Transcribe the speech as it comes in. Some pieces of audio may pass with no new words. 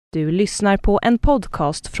Du lyssnar på en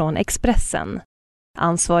podcast från Expressen.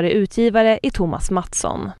 Ansvarig utgivare är Thomas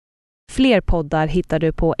Mattsson. Fler poddar hittar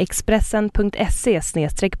du på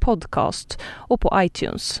expressen.se/podcast och på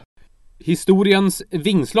iTunes. Historiens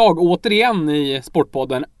vingslag återigen i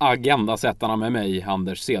sportpodden Agendasättarna med mig,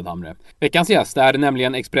 Anders Sedhamre. Veckans gäst är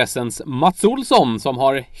nämligen Expressens Mats Olsson som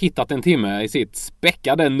har hittat en timme i sitt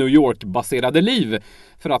späckade New York-baserade liv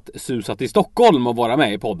för att susa till Stockholm och vara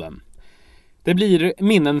med i podden. Det blir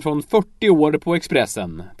minnen från 40 år på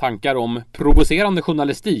Expressen, tankar om provocerande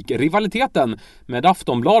journalistik, rivaliteten med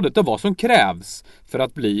Aftonbladet och vad som krävs för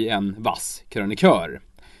att bli en vass krönikör.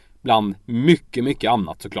 Bland mycket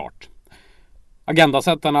annat såklart.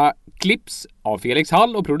 Agendasättarna klipps av Felix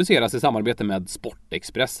Hall och produceras i samarbete med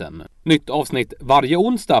Sportexpressen. Nytt avsnitt varje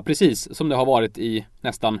onsdag, precis som det har varit i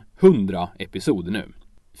nästan 100 episoder nu.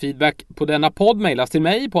 Feedback på denna podd mejlas till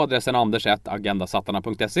mig på adressen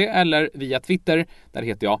anders@agendasattarna.se eller via Twitter, där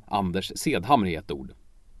heter jag Anders Sedhamre i ett ord.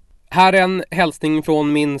 Här är en hälsning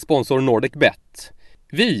från min sponsor NordicBet.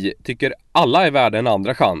 Vi tycker alla är värda en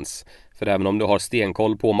andra chans. För även om du har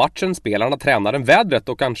stenkoll på matchen, spelarna, tränaren, vädret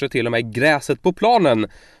och kanske till och med gräset på planen,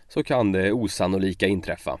 så kan det osannolika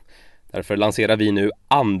inträffa. Därför lanserar vi nu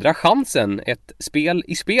Andra chansen, ett spel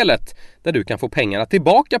i spelet där du kan få pengarna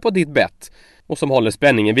tillbaka på ditt bett och som håller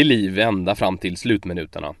spänningen vid liv ända fram till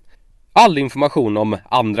slutminuterna. All information om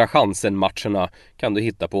Andra chansen-matcherna kan du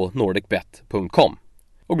hitta på nordicbet.com.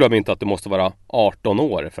 Och glöm inte att du måste vara 18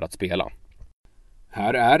 år för att spela.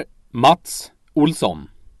 Här är Mats Olsson.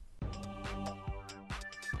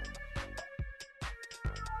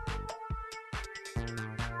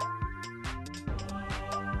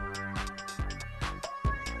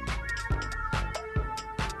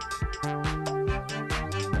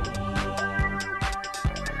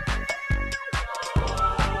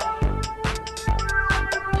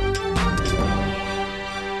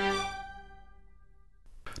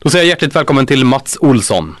 Då säger jag hjärtligt välkommen till Mats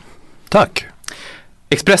Olsson. Tack.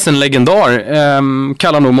 Expressen-legendar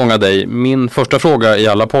kallar nog många dig. Min första fråga i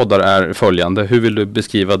alla poddar är följande. Hur vill du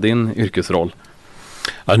beskriva din yrkesroll?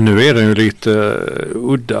 Ja, nu är den ju lite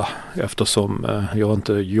udda eftersom jag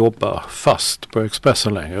inte jobbar fast på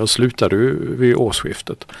Expressen längre. Jag slutade ju vid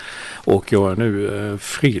årsskiftet och jag är nu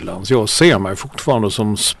frilans. Jag ser mig fortfarande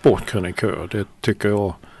som sportkrönikör. Det tyckte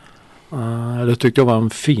jag var en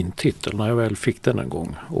fin titel när jag väl fick den en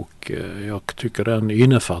gång. Och jag tycker den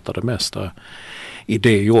innefattar det mesta i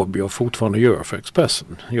det jobb jag fortfarande gör för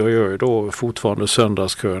Expressen. Jag gör ju då fortfarande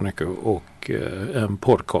söndagskrönikor och en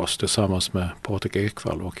podcast tillsammans med Patrik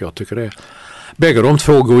Ekwall. Och jag tycker det. Bägge de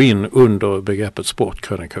två går in under begreppet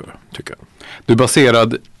sportkrönikör, tycker jag. Du är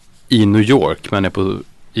baserad i New York men är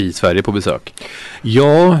i Sverige på besök.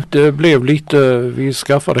 Ja, det blev lite, vi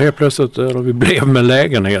skaffade helt plötsligt, eller vi blev med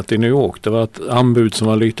lägenhet i New York. Det var ett anbud som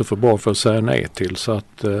var lite för bra för att säga nej till, så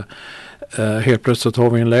att helt plötsligt har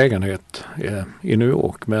vi en lägenhet i New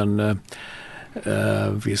York. Men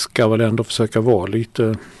vi ska väl ändå försöka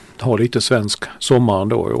ha lite svensk sommar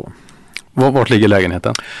ändå i år. Vart ligger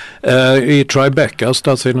lägenheten? I Tribeca,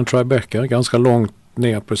 stadssidan Tribeca, ganska långt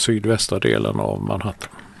ner på sydvästra delen av Manhattan.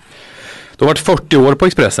 Du har varit 40 år på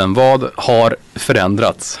Expressen. Vad har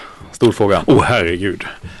förändrats? Stor fråga. Herregud.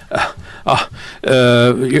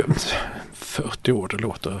 40 år, det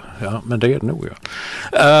låter. Ja, men det är det nog.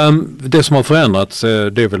 Ja. Det som har förändrats,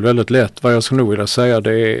 det är väl väldigt lätt. Vad jag skulle nog vilja säga,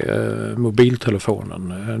 det är mobiltelefonen.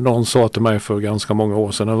 Någon sa till mig för ganska många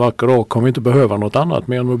år sedan, en vacker dag kommer vi inte behöva något annat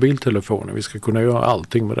mer än mobiltelefonen. Vi ska kunna göra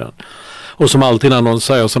allting med den. Och som alltid när någon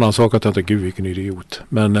säger sådana saker att jag tänker, gud vilken idiot.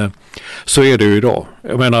 Men så är det ju idag.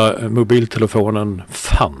 Jag menar, mobiltelefonen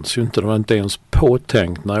fanns ju inte. Det var inte ens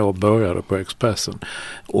påtänkt när jag började på Expressen.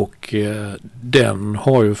 Och den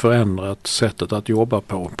har ju förändrat sättet att jobba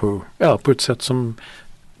på ett sätt som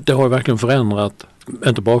det har ju verkligen förändrat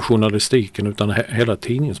inte bara journalistiken utan hela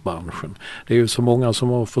tidningsbranschen. Det är ju så många som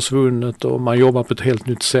har försvunnit och man jobbar på ett helt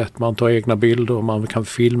nytt sätt. Man tar egna bilder och man kan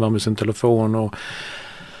filma med sin telefon och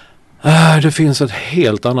det finns ett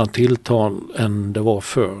helt annat tilltal än det var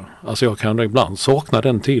förr. Alltså jag kan ibland sakna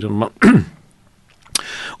den tiden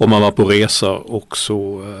om man var på resa och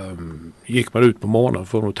så gick man ut på morgonen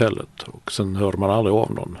från hotellet och sen hörde man aldrig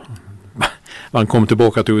av någon. Man kom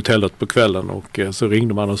tillbaka till hotellet på kvällen och så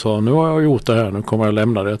ringde man och sa, nu har jag gjort det här, nu kommer jag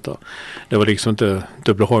lämna detta. Det var liksom inte,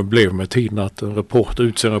 det blev med tiden att en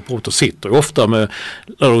reporter sitter ofta med,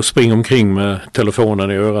 eller springer omkring med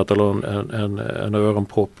telefonen i örat eller en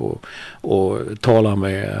öronpropp och talar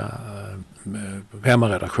med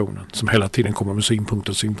hemmaredaktionen som hela tiden kommer med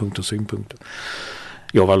synpunkter.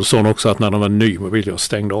 Jag var sån också att när den var ny mobil jag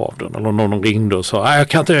stängde av den. Eller någon ringde och sa, jag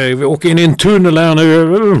kan inte åka in i en tunnel här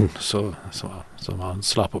nu. Så Så man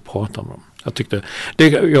slapp att prata med dem.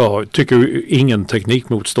 Jag tycker ingen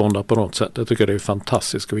teknikmotståndare på något sätt. Jag tycker det är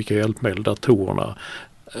fantastiskt vilka hjälpmedel. Datorerna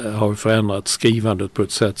har förändrat skrivandet på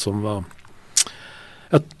ett sätt som var...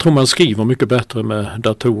 Jag tror man skriver mycket bättre med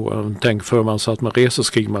datorer. Tänk för man satt med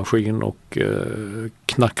reseskrivmaskin och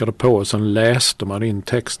knackade på och sen läste man in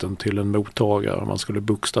texten till en mottagare. Man skulle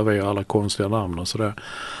bokstavera alla konstiga namn och sådär.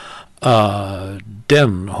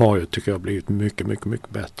 Den har ju, tycker jag, blivit mycket, mycket, mycket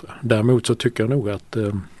bättre. Däremot så tycker jag nog att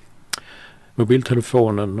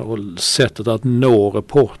mobiltelefonen och sättet att nå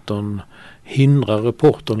reportern hindrar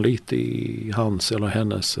reportern lite i hans eller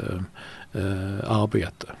hennes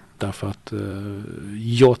arbete. Därför att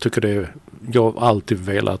jag tycker jag har alltid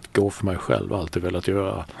velat gå för mig själv, alltid velat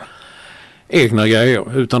göra egna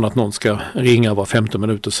grejer utan att någon ska ringa var 15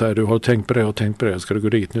 minuter och säga du har tänkt på det, ska du gå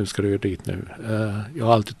dit nu, ska du gå dit nu. Jag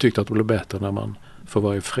har alltid tyckt att det blir bättre när man får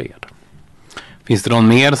vara i fred. Finns det någon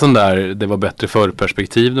mer sån där det var bättre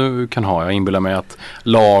förperspektiv du kan ha? Jag inbillar mig att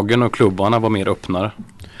lagen och klubbarna var mer öppnare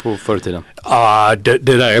på förr i tiden. Det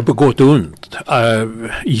där är på gott och ont.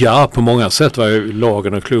 På många sätt var ju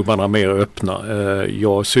lagen och klubbarna mer öppna.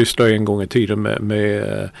 Jag sysslade en gång i tiden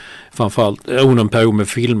med framförallt en period med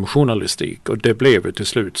filmjournalistik och det blev ju till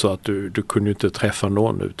slut så att du kunde inte träffa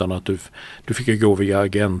någon utan att du fick gå via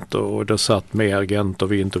agenter och det satt med agenter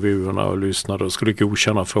vid intervjuerna och lyssnade och skulle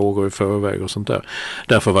godkänna frågor i förväg och sånt där.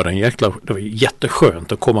 Därför var det var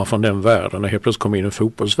jätteskönt att komma från den världen och helt plötsligt kom in i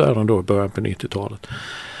fotbollsvärlden då i början på 90-talet.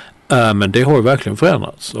 Men det har ju verkligen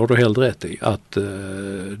förändrats och du har helt rätt i att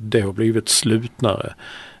det har blivit slutnare.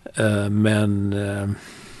 Men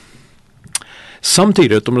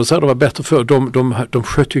samtidigt, om de säger att det var bättre för de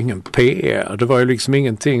skötte ju ingen PR. Det var ju liksom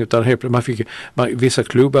ingenting utan vissa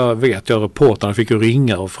klubbar vet jag, reportrarna fick ju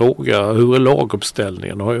ringa och fråga hur är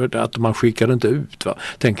laguppställningen och att man skickade inte ut. Va?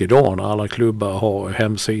 Tänk idag när alla klubbar har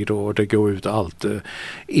hemsidor och det går ut allt.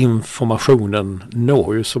 Informationen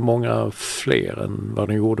når ju så många fler än vad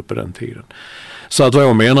den gjorde på den tiden. Så att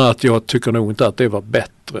jag menar att jag tycker nog inte att det var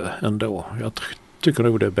bättre ändå. Jag tycker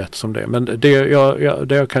nog det är bättre som det. Men det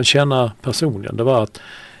jag kan känna personligen det var att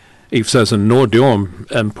i och för sig så nådde jag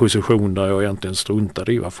en position där jag egentligen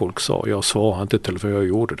struntade i vad folk sa. Jag svarade inte till för jag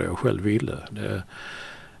gjorde det jag själv ville.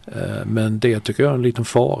 Men det tycker jag är en liten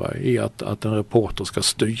fara i att en reporter ska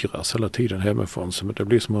styras hela tiden hemifrån. Så det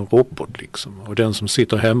blir som en robot liksom. Och den som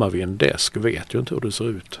sitter hemma vid en desk vet ju inte hur det ser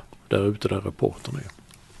ut där ute där reportern är.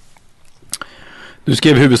 Du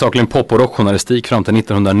skrev huvudsakligen pop- och rockjournalistik fram till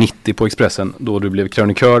 1990 på Expressen då du blev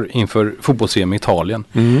krönikör inför fotbolls-EM i Italien.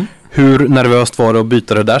 Mm. Hur nervöst var det att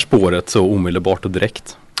byta det där spåret så omedelbart och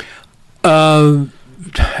direkt?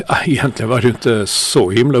 Egentligen var det inte så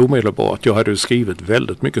himla omedelbart. Jag hade skrivit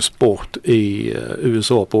väldigt mycket sport i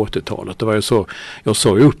USA på 80-talet. Det var ju så, jag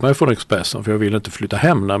sa ju upp mig från Expressen för jag ville inte flytta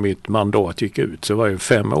hem när mitt mandat gick ut. Så det var ju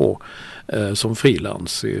 5 år som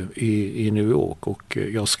frilans i New York och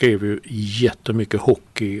jag skrev ju jättemycket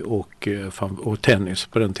hockey och tennis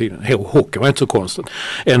på den tiden. Hockey var inte så konstigt.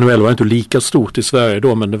 NHL var inte lika stort i Sverige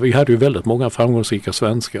då men vi hade ju väldigt många framgångsrika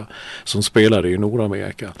svenskar som spelade i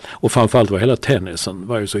Nordamerika. Och framförallt var hela tennisen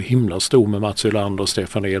var ju så himla stor med Mats Ylander,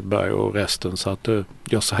 Stefan Edberg och resten så att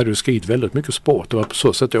jag hade ju skrivit väldigt mycket sport. Det var på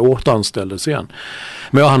så sätt jag återanställdes igen.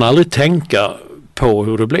 Men jag hann aldrig tänka på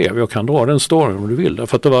hur det blev. Jag kan dra den storyn om du vill.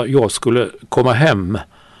 För att jag skulle komma hem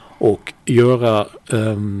och göra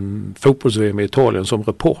fotbolls-VM i Italien som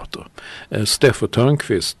reporter. Steffo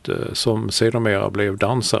Törnqvist som sedermera blev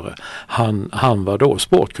dansare. Han var då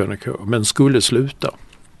sportkrönikör men skulle sluta.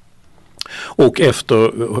 Och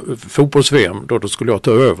efter fotbolls-VM då skulle jag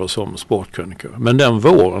ta över som sportkrönikör. Men den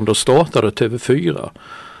våren då startade TV4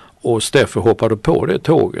 och Steffo hoppade på det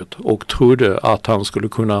tåget och trodde att han skulle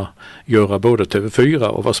kunna göra både TV4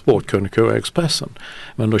 och vara sportkrönikör i Expressen.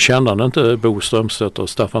 Men då kände han inte Bo Strömstedt och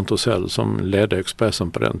Staffan Tosell som ledde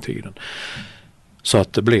Expressen på den tiden. Så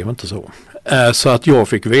att det blev inte så. Så att jag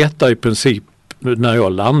fick veta i princip när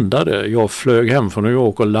jag landade, jag flög hem från New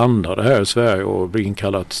York och landade här i Sverige och blev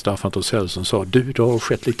inkallad till Staffan Tosell som sa det har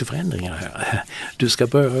skett lite förändringar här. Du ska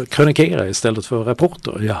börja krönikera istället för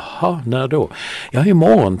reporter. Jaha, när då? Ja,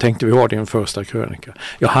 imorgon tänkte vi ha din första krönika.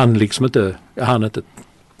 Jag hann inte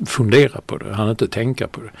fundera på det, jag hann inte tänka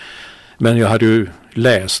på det. Men jag hade ju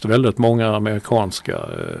läst väldigt många amerikanska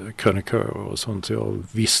krönikörer och sånt så jag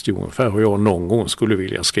visste ju ungefär hur jag någon gång skulle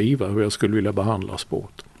vilja skriva, hur jag skulle vilja behandla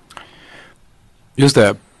sport. Just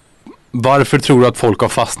det. Varför tror du att folk har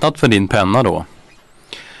fastnat för din penna då?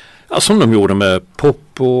 Ja, som de gjorde med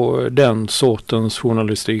pop och den sortens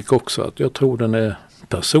journalistik också. Att jag tror den är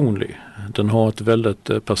personlig. Den har ett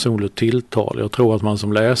väldigt personligt tilltal. Jag tror att man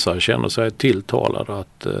som läsare känner sig tilltalad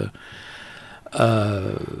att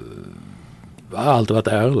har alltid varit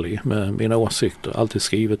ärlig med mina åsikter, alltid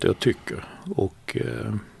skrivit det jag tycker. Och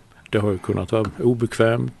det har ju kunnat vara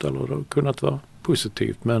obekvämt eller det har kunnat vara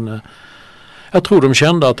positivt. Men jag tror de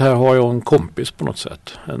kände att här har jag en kompis på något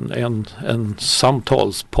sätt. En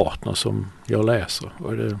samtalspartner som jag läser.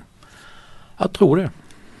 Och jag tror det.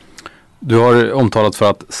 Du har omtalat för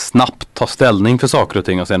att snabbt ta ställning för saker och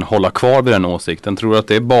ting och sen hålla kvar vid den åsikten. Tror du att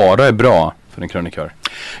det bara är bra för en krönikör?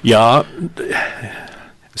 Ja,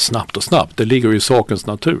 snabbt och snabbt. Det ligger ju i sakens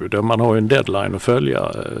natur. Man har ju en deadline att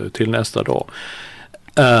följa till nästa dag.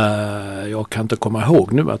 Jag kan inte komma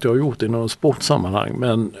ihåg nu att jag har gjort det i något sportsammanhang,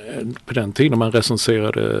 men på den tiden man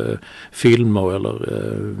recenserade filmer eller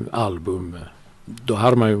album, då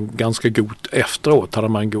hade man ju ganska god efteråt.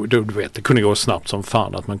 Du vet, det kunde gå snabbt som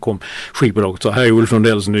fan att man kom skivbolaget så här är Ulf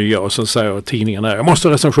Lundells nya och så säger tidningen jag måste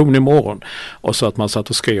ha recension imorgon. Och så att man satt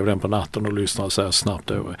och skrev den på natten och lyssnade så här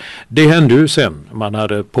snabbt över. Det hände ju sen. Man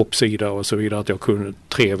hade popsida och så vidare att jag kunde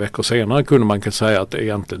 3 veckor senare kunde man kan säga att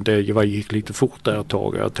egentligen det gick lite fort där ett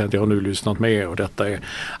tag. Jag tänkte jag har nu lyssnat med och detta är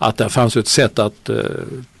att det fanns ett sätt att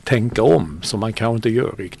tänka om som man kanske inte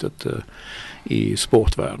gör riktigt i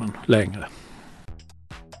sportvärlden längre.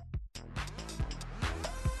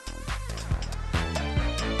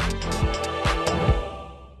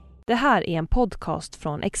 Det här är en podcast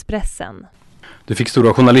från Expressen. Du fick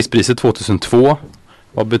Stora journalistpriset 2002.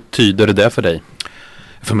 Vad betyder det för dig?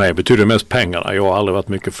 För mig betyder det mest pengarna. Jag har aldrig varit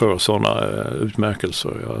mycket för sådana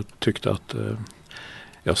utmärkelser. Jag tyckte att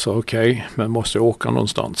jag sa okej, men måste jag åka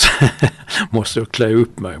någonstans? Måste jag klä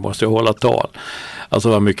upp mig? Måste jag hålla tal? Alltså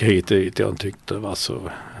det var mycket hit dit. Jag tyckte det var så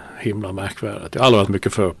himla märkvärdigt. Jag har aldrig varit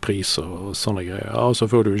mycket för priser och sådana grejer. Ja, så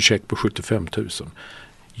får du en check på 75 000.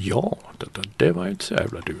 Ja, det var ju inte så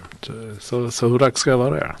jävla dumt. Så hur dags ska jag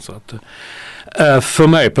vara där? Så att, för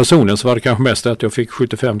mig personligen så var det kanske mest att jag fick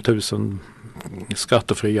 75 000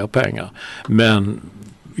 skattefria pengar. Men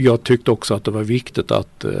jag tyckte också att det var viktigt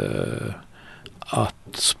att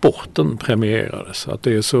sporten premierades. Att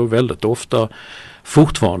det är så väldigt ofta,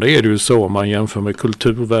 fortfarande är det ju så om man jämför med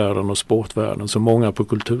kulturvärlden och sportvärlden, så många på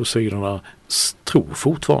kultursidorna tror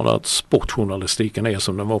fortfarande att sportjournalistiken är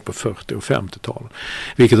som den var på 40- och 50-talet.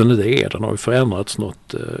 Vilket den inte är. Den har ju förändrats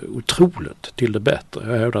något otroligt till det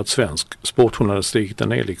bättre. Jag hävdar att svensk sportjournalistik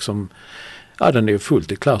den är liksom, ja, den är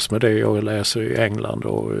fullt i klass med det jag läser i England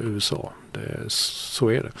och USA. Så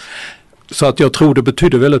är det. Så att jag tror det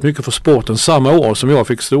betyder väldigt mycket för sporten. Samma år som jag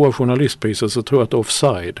fick Stora journalistpriset så tror jag att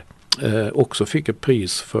Offside också fick ett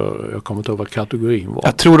pris för, jag kommer inte ihåg vad kategorin var.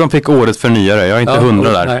 Jag tror de fick året förnyare, jag är inte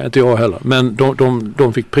 100 där. Nej, inte jag heller. Men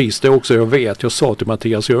de fick pris det också, jag sa till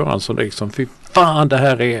Mattias Göransson liksom, fy fan det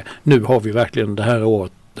här är, nu har vi verkligen det här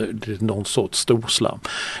året, det är någon sorts storslam.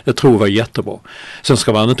 Jag tror det var jättebra. Sen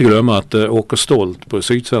ska man inte glömma att Åke Stolt på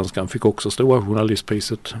Sydsvenskan fick också Stora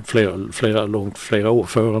journalistpriset flera år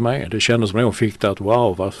före mig. Det kändes som att jag fick det att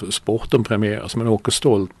wow, vad sporten premieras, men Åke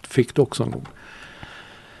Stolt fick det också en gång.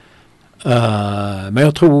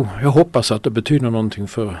 Men jag hoppas att det betyder någonting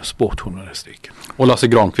för sportjournalistik. Och Lasse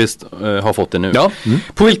Granqvist har fått det nu. Ja.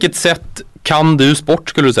 På vilket sätt kan du sport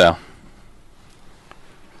skulle du säga?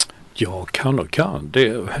 Jag kan och kan.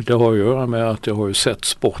 Det har att göra med att jag har ju sett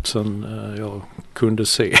sport sen jag kunde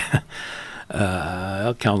se.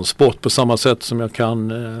 Jag kan sport på samma sätt som jag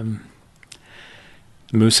kan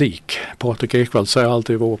musik. Patrik Ekwall säger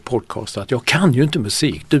alltid i vår podcast att jag kan ju inte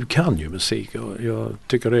musik, du kan ju musik. Jag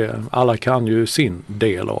tycker alla kan ju sin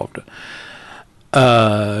del av det.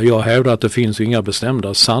 Jag hävdar att det finns inga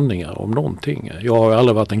bestämda sanningar om någonting. Jag har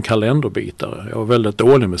aldrig varit en kalenderbitare. Jag är väldigt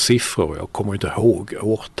dålig med siffror. Jag kommer inte ihåg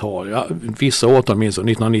årtal. Vissa årtal minns jag.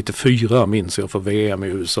 1994 minns jag för VM i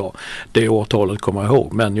USA. Det årtalet kommer jag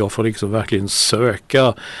ihåg. Men jag får liksom verkligen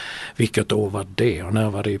söka vilket år var det och när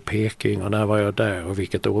var det i Peking och när var jag där och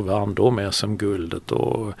vilket år vann de SM-guldet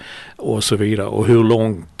och så vidare. Och hur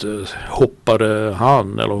långt hoppade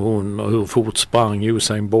han eller hon och hur fort sprang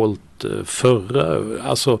Usain Bolt förra,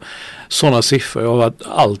 alltså sådana siffror. Jag har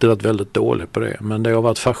alltid varit väldigt dålig på det, men det jag har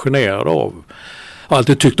varit fascinerad av, jag har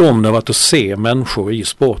alltid tyckt om det har varit att se människor i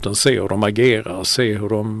sporten, se hur de agerar, se hur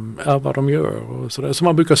vad de gör och sådär. Som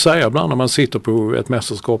man brukar säga ibland när man sitter på ett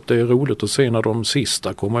mästerskap, det är roligt att se när de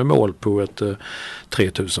sista kommer i mål på ett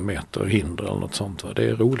 3000 meter hinder eller något sånt. Det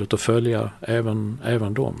är roligt att följa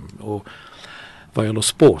även dem. Och vad gäller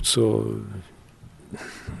sport så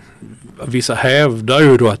vissa hävdar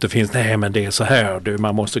ju då att det finns, nej men det är så här,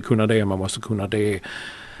 man måste kunna det, man måste kunna det.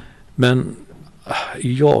 Men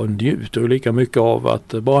jag njuter lika mycket av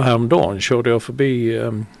att bara häromdagen körde jag förbi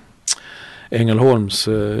Ängelholms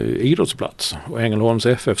idrottsplats. Och Ängelholms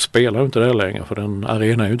FF spelar ju inte där längre för den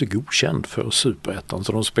arenan är ju inte godkänd för Superettan.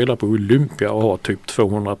 Så de spelar på Olympia och har typ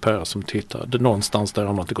 200 personer som tittar. Det någonstans där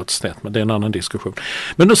har man inte gått snett, men det är en annan diskussion.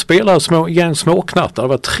 Men då spelar gäng småknattar. Det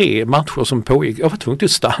var 3 matcher som pågick. Jag var tvungen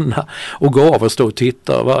att stanna och gå av och stå och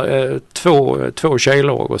titta. Det var två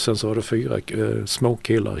tjejlag och sen så var det 4 små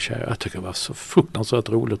killar och tjejer. Jag tycker det var så fruktansvärt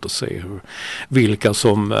roligt att se vilka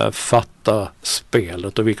som fattar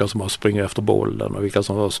spelet och vilka som har springat efter bollen och vilka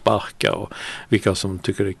som har sparka och vilka som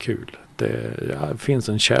tycker det är kul. Det finns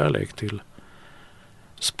en kärlek till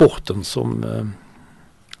sporten som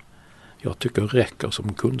jag tycker räcker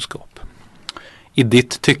som kunskap. I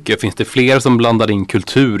ditt tycke finns det fler som blandar in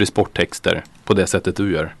kultur i sporttexter på det sättet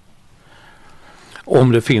du gör?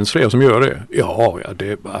 Om det finns fler som gör det? Ja, det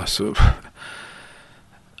är alltså...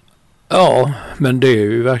 Ja, men det är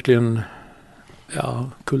ju verkligen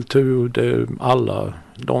kultur, det är alla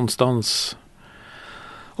någonstans.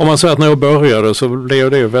 Om man säger att när jag började så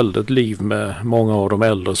blev det väldigt liv med många av de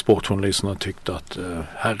äldre sportjournalisterna tyckte att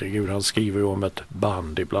herregud, han skriver ju om ett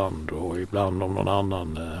band ibland och ibland om någon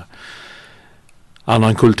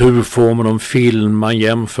annan kulturform och någon film man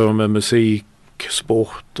jämför med musik,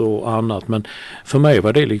 sport och annat. Men för mig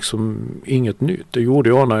var det liksom inget nytt. Det gjorde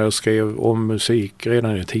jag när jag skrev om musik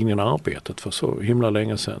redan i tidningen Arbetet för så himla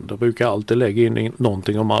länge sedan. Då brukar jag alltid lägga in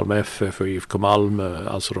någonting om Malmö FF och IFK Malmö,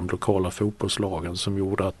 alltså de lokala fotbollslagen som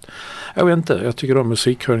gjorde att, jag tycker att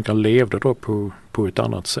musikkrönikan levde då på ett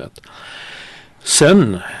annat sätt.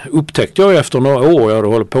 Sen upptäckte jag efter några år jag hade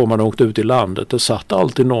hållit på med att åkt ut i landet, det satt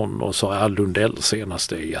alltid någon och sa Lundell senast,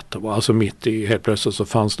 det är jättebra. Alltså mitt i helt plötsligt så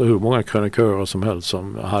fanns det hur många krönikörer som helst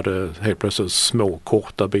som hade helt plötsligt små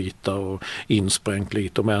korta bitar och insprängt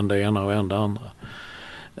lite om en det ena och en det andra.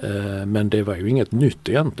 Men det var ju inget nytt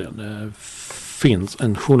egentligen. Det finns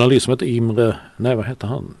en journalist som heter vad heter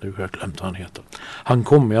han? Nu har jag glömt vad han heter. Han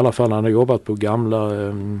kom i alla fall, han har jobbat på gamla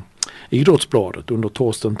Idrottsbladet under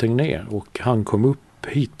Torsten Tegnér och han kom upp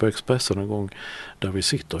hit på Expressen en gång där vi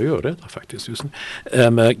sitter och gör detta faktiskt just nu.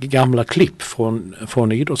 Med gamla klipp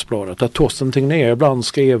från Idrottsbladet där Torsten Tegnér ibland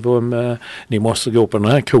skrev om ni måste gå på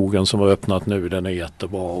den här krogen som har öppnat nu, den är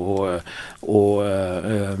jättebra och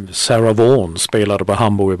Sarah Vaughan spelade på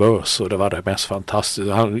Hamburg Börs och det var det mest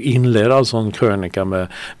fantastiska. Han inledde alltså en krönika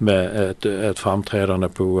med ett framträdande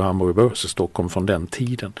på Hamburg Börs i Stockholm från den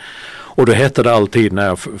tiden. Och då hette det alltid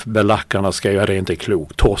när belackarna skrev att det inte är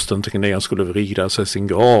klokt. Torsten Tegnér skulle vrida sig sin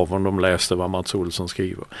grav om de läste vad Mats Olsson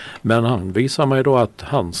skriver. Men han visar mig då att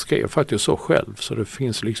han skrev faktiskt så själv. Så det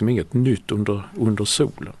finns liksom inget nytt under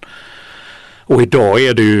solen. Och idag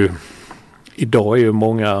är ju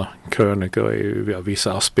många kröniker,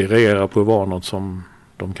 vissa aspirerar på att vara något som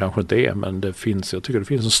de kanske inte är. Men jag tycker det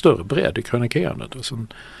finns en större bredd i krönikerandet. Och sen,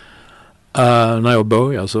 när jag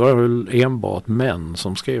började så var det väl enbart män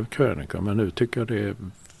som skrev krönikor, men nu tycker jag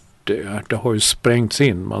det har ju sprängts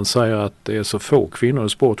in. Man säger att det är så få kvinnor i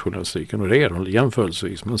sportjournalistiken och det är de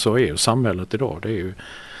jämförelsevis, men så är ju samhället idag. Det är ju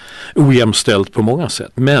ojämställt på många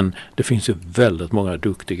sätt, men det finns ju väldigt många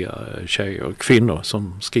duktiga tjejer och kvinnor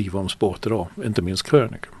som skriver om sport idag, inte minst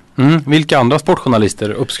krönikor. Vilka andra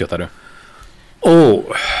sportjournalister uppskattar du?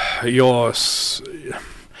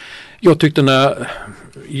 Jag tyckte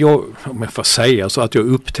om jag får säga så att jag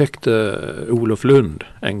upptäckte Olof Lund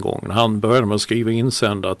en gång. Han började med att skriva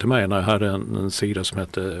insändare till mig när jag hade en sida som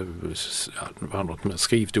hette något med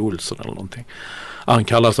Skriv till Olsson eller någonting. Han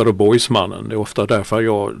kallas då Boysmannen. Det är ofta därför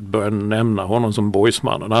jag började nämna honom som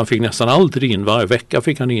Boysmannen. Han fick nästan alltid in, varje vecka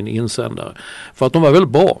fick han in insändare. För att de var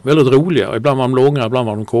väldigt bra, väldigt roliga. Ibland var de långa, ibland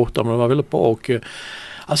var de korta, men de var väldigt bra. Och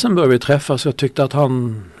sen började vi träffas och jag tyckte att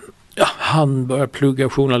han började plugga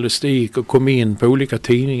journalistik och kom in på olika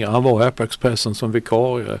tidningar. Han var här på Expressen som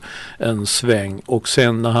vikarie en sväng. Och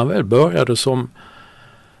sen när han väl började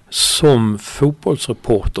som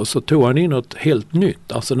fotbollsreporter så tog han in något helt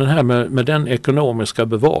nytt. Alltså den här med den ekonomiska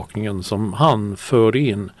bevakningen som han förde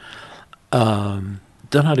in.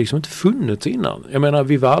 Den hade liksom inte funnits innan. Jag menar,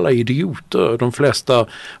 vi var alla idioter. De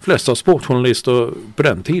flesta sportjournalister på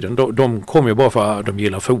den tiden, de kom ju bara för att de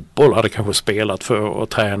gillar fotboll, hade kanske spelat för och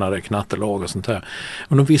tränade knattelag och sånt där.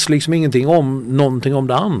 Men de visste liksom någonting om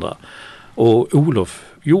det andra. Och Olof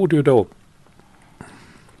gjorde ju då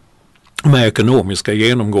med ekonomiska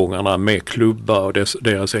genomgångarna med klubbar och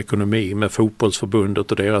deras ekonomi, med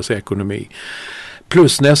fotbollsförbundet och deras ekonomi.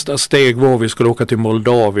 Plus nästa steg var vi skulle åka till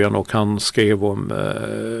Moldavien och han skrev om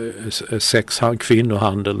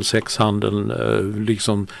kvinnohandel, sexhandel.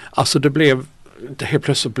 Liksom. Alltså det blev det helt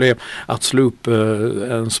plötsligt blev att slå upp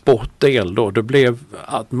en sportdel då. Det blev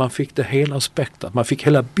att man fick det hela aspektet. Man fick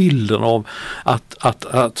hela bilden av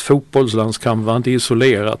att fotbollslandskamp var inte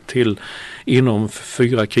isolerat till inom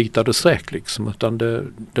 4 kritade streck liksom, utan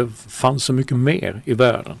det fanns så mycket mer i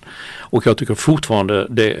världen. Och jag tycker fortfarande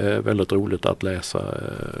det är väldigt roligt att läsa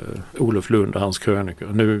Olof Lund och hans krönikor.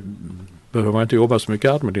 Nu behöver man inte jobba så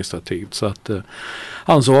mycket administrativt, så att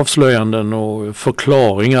hans avslöjanden och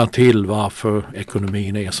förklaringar till varför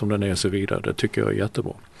ekonomin är som den är och så vidare, det tycker jag är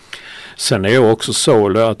jättebra. Sen är jag också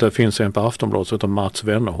så att det finns en på Aftonbladet som heter Mats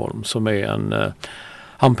Wennerholm som är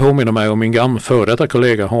han påminner mig om min gamla före detta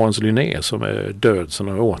kollega Hans Linné som är död sedan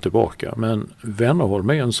några år tillbaka. Men Wennerholm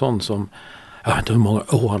är en sån som, jag vet inte hur många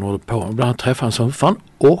år han håller på. Ibland träffar han så, hur fan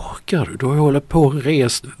orkar du? Du har hållit på och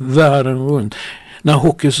rest världen runt. När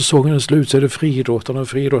hockeysäsongen är slut så är det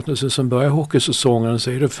friidrotten. Sen börjar hockeysäsongen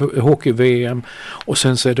så är det hockey-VM. Och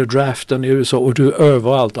sen så är det draften i USA och du är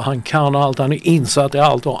överallt. Och han kan allt, han är insatt i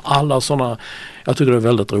allt och alla sådana. Jag tycker det är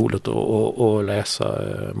väldigt roligt att läsa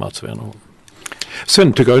Mats Wennerholm.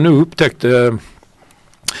 Sen tycker jag nu upptäckte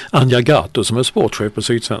Anja Gatto som är sportchef på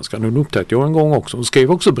Sydsvenskan. Hon upptäckte jag en gång också. Hon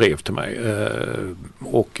skrev också brev till mig.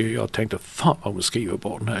 Och jag tänkte, fan vad hon skriver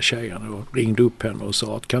bra den här tjejen. Och ringde upp henne och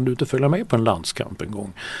sa att kan du inte följa med på en landskamp en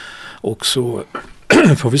gång? Och så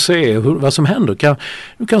får vi se vad som händer.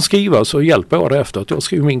 Du kan skriva så hjälper jag dig efter att jag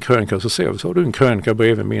skriver min krönika så ser vi. Så har du en krönika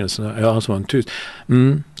bredvid min. Ja, så var en tyst.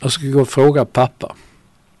 Jag ska gå och fråga pappa.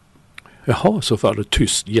 Jaha, så var det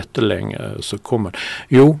tyst jättelänge. Så kommer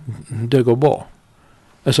jo, det går bra.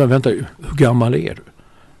 Jag sa, vänta, hur gammal är du?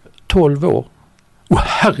 12 år.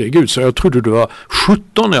 Herregud, så jag trodde du var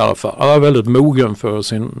 17 i alla fall. Jag var väldigt mogen för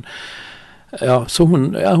sin... Ja, så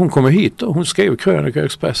hon kom hit och hon skrev krönika i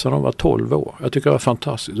Expressen när hon var 12 år. Jag tycker det var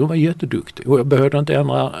fantastiskt. Hon var jätteduktig. Och jag behövde inte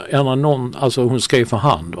ändra någon, alltså hon skrev för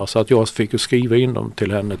hand. Så att jag fick skriva in dem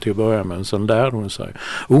till henne till att börja med. Men sen lärde hon sig.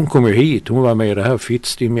 Hon kom ju hit, hon var med i det här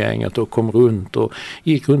Fittstim-gänget och kom runt och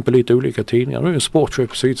gick runt på lite olika tidningar. Nu är en sportchef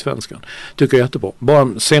på Sydsvenskan. Tycker jag jättebra. Bara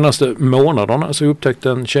de senaste månaderna så upptäckte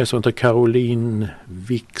en tjej som heter Caroline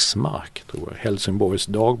Wixmark, tror jag, Helsingborgs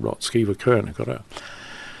Dagblad, skriver krönikor där.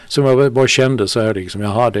 Som jag bara kände så här liksom, jag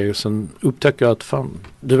hade ju sen upptäckte jag att fan,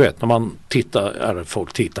 du vet när man tittar,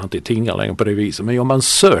 folk tittar inte i tidningar längre på det viset, men om man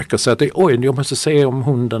söker sig att oj, jag måste se om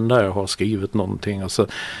hunden där har skrivit någonting och så,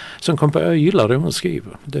 sen kom jag gillar det hon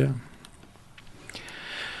skriver. Det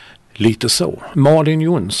lite så. Malin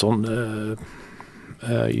Jonsson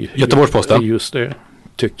Göteborgs-Posten. Just det,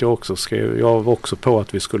 tyckte jag också skrev. Jag var också på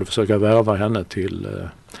att vi skulle försöka värva henne till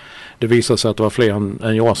det visade sig att det var fler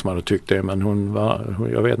än jag som hade tyckt det, men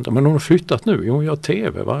jag vet inte, men hon har flyttat nu. Hon gör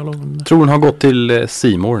tv, va? Eller tror hon har gått till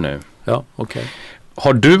C More nu. Ja, okej.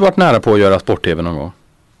 Har du varit nära på att göra sport-tv någon gång?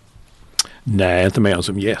 Nej, inte mer än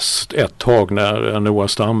som gäst. Ett tag när Noah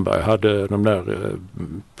Strandberg hade de där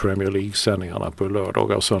Premier League-sändningarna på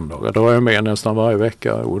lördagar och söndagar. Då var jag med nästan varje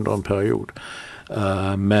vecka under en period.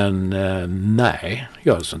 Men nej,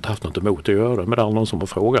 jag har inte haft något emot att göra det. Men det är någon som har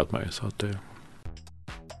frågat mig. Så att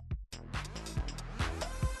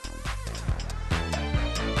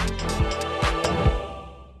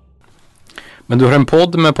Men du har en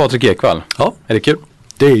podd med Patrik Ekwall. Ja. Är det kul?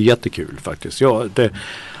 Det är jättekul faktiskt. Ja,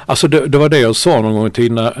 det var det jag sa någon gång i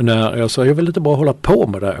tiden när jag sa jag vill inte bara hålla på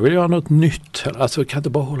med det här. Jag vill göra något nytt. Alltså jag kan inte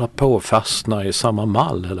bara hålla på och fastna i samma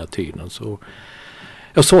mall hela tiden. Så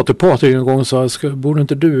jag sa till Patrik en gång så borde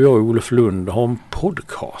inte du och jag och Olof Lund ha en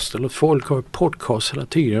podcast? Eller folk har podcast hela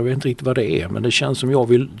tiden. Jag vet inte riktigt vad det är, men det känns som jag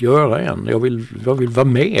vill göra en. Jag vill vara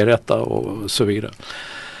med i detta och så vidare.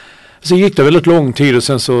 Så gick det väldigt lång tid och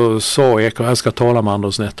sen så sa jag att jag ska tala med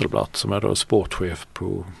Anders Nettelblatt som är då sportchef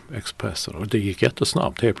på Expressen. Och det gick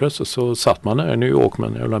jättesnabbt. Helt plötsligt så satt man där i New York med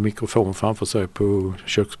en jävla mikrofon framför sig på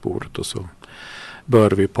köksbordet och så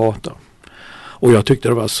började vi prata. Och jag tyckte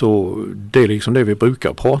det var så, det är liksom det vi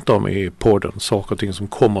brukar prata om i podden, saker och ting som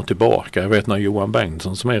kommer tillbaka. Jag vet när Johan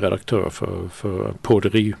Bengtsson som är redaktör för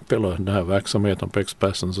podderi, eller den här verksamheten på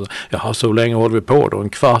Expressen, så jaha, så länge håller vi på då? En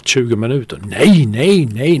kvart, 20 minuter?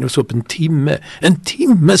 Nej, nu så på en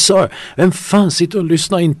timme sa jag. Vem fan sitter och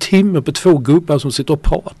lyssnar i en timme på 2 gubbar som sitter och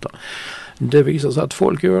pratar? Det visar sig att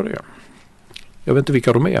folk gör det. Jag vet inte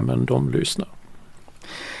vilka de är, men de lyssnar.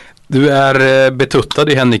 Du är betuttad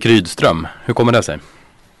i Henrik Rydström. Hur kommer det sig?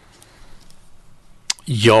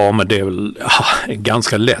 Ja, men det är väl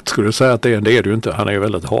ganska lätt skulle jag säga att det är det ju inte. Han är ju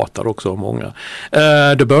väldigt hatad också av många.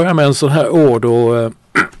 Det börjar med en sån här år då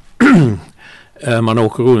man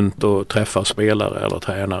åker runt och träffar spelare eller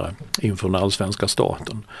tränare inför den allsvenska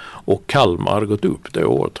starten. Och Kalmar hade gått upp det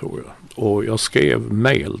året tror jag. Och jag skrev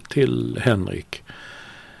mejl till Henrik.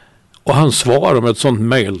 Och han svarade med ett sånt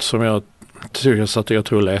mejl som jag jag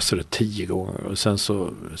tror jag läste det 10 gånger och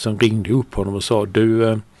sen ringde jag upp honom och sa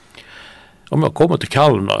du, om jag kommer till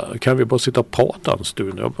Kalmar kan vi bara sitta och prata en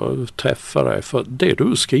stund, jag bara träffa dig för det du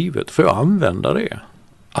har skrivit, får jag använda det?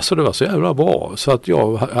 Alltså det var så jävla bra så att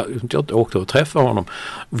jag åkte och träffade honom.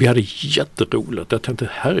 Vi hade jätteroligt. Jag tänkte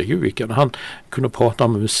herregud han kunde prata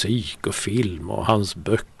om musik och film och hans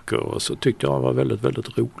böcker och så tyckte jag han var väldigt,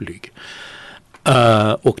 väldigt rolig.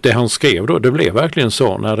 Och det han skrev då, det blev verkligen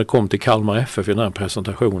så när det kom till Kalmar FF i den här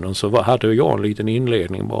presentationen så hade jag en liten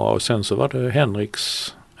inledning bara och sen så var det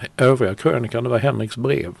Henriks övriga krönikan, det var Henriks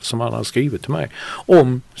brev som han har skrivit till mig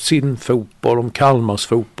om sin fotboll, om Kalmars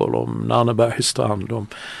fotboll, om Nanne Bergstrand och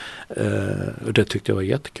det tyckte jag var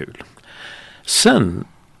jättekul. Sen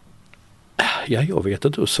jag vet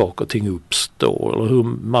inte hur saker och ting uppstår eller hur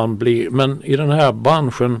man blir, men i den här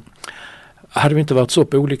branschen hade vi inte varit så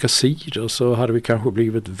på olika sidor så hade vi kanske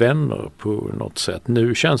blivit vänner på något sätt.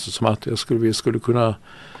 Nu känns det som att vi skulle kunna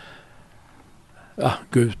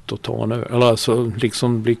gå ut och ta en öl. Eller alltså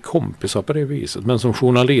liksom bli kompisar på det viset. Men som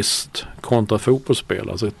journalist kontra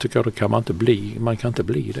fotbollsspelare så tycker jag det kan man inte bli. Man kan inte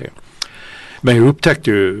bli det. Men jag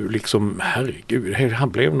upptäckte ju liksom, herregud, han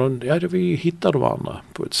blev vi hittade varandra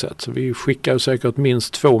på ett sätt. Så vi skickade säkert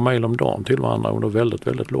minst 2 mejl om dagen till varandra under väldigt,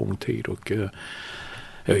 väldigt lång tid. Och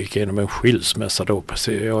jag gick igenom en skilsmässa då.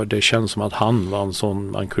 Det känns som att han var en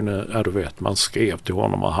sån man kunde, man skrev till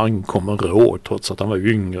honom och han kom med råd trots att han var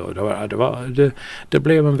yngre. Det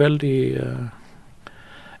blev en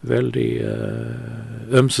väldigt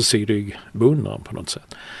ömsesidig beundran på något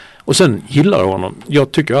sätt. Och sen gillar jag honom.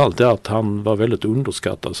 Jag tycker alltid att han var väldigt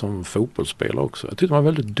underskattad som fotbollsspelare också. Jag tyckte han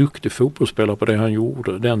var väldigt duktig fotbollsspelare på det han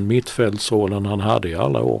gjorde. Den mittfältsrollen han hade i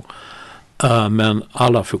alla år. Men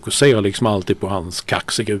alla fokuserar liksom alltid på hans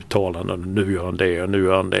kaxiga uttalanden. Nu gör han det och nu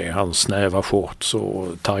gör han det. Hans snäva shorts och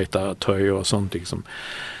tajta tröjor och sånt liksom.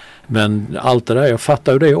 Men allt det där, jag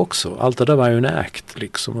fattar ju det också. Allt det där var ju en act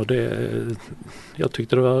liksom. Och jag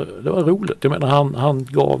tyckte det var roligt. Jag menar han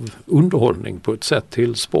gav underhållning på ett sätt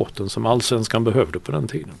till sporten som allsvenskan behövde på den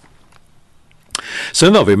tiden.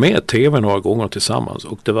 Sen var vi med i tv några gånger tillsammans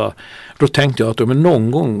och då tänkte jag att om jag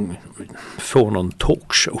någon gång får någon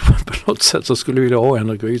talkshow på något sätt så skulle jag vilja ha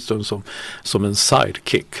Henrik Rydström som en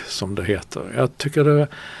sidekick som det heter. Jag tycker det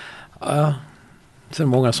är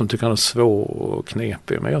många som tycker han är svår och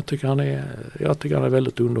knepig men jag tycker han är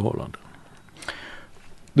väldigt underhållande.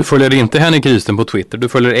 Du följer inte Henrik Rydström på Twitter. Du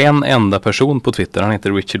följer en enda person på Twitter. Han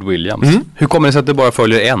heter Richard Williams. Hur kommer det sig att du bara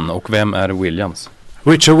följer en och vem är Williams?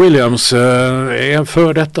 Richard Williams är en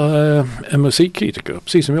för detta musikkritiker,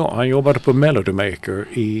 precis som jag. Han jobbade på Melody Maker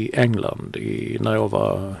i England när jag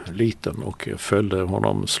var liten och följde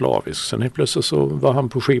honom slaviskt. Sen helt plötsligt så var han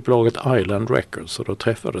på skivbolaget Island Records och då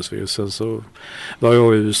träffades vi. Sen så var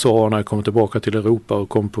jag i USA när jag kom tillbaka till Europa och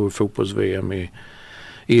kom på fotbolls-VM i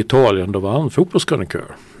Italien. Då var han fotbollskrönikör.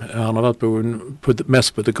 Han har varit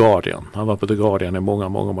mest på The Guardian. Han var på The Guardian i många,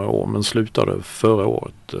 många, många år men slutade förra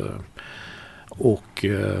året. Och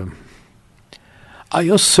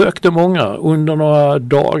jag sökte många. Under några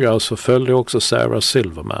dagar så följde också Sarah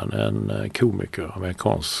Silverman, en komiker,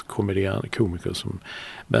 amerikansk komiker.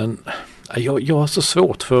 Men jag har så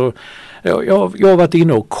svårt för... Jag har varit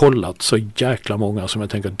inne och kollat så jäkla många som jag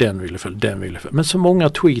tänker den vill följa. Men så många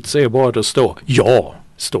tweets är bara det står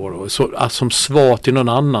som svar till någon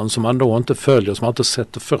annan som man då inte följer, som man inte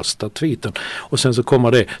sett det första tweeten. Och sen så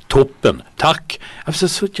kommer det toppen, tack. Alltså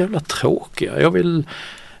så jävla tråkiga. Jag vill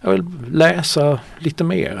läsa lite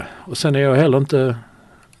mer. Och sen är jag heller inte,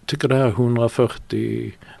 tycker det här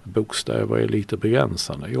 140 bokstäver är lite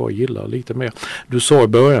begränsande. Jag gillar lite mer. Du sa i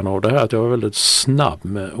början av det här att jag var väldigt snabb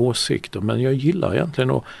med åsikter, men jag gillar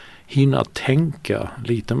egentligen att hinna tänka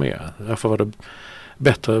lite mer. Därför var det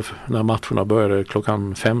bättre när matcherna började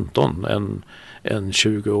klockan 15 än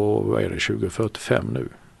 20:45 nu.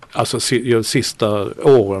 Alltså sista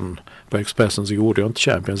åren på Expressen så gjorde jag inte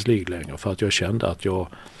Champions League längre för att jag kände att jag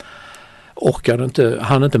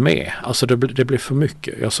hann inte med. Alltså det blev för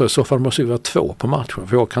mycket. Jag sa i så fall måste vi vara 2 på matchen.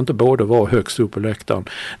 För jag kan inte både vara högst upp på läktaren,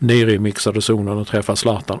 nere i mixade zonen och träffa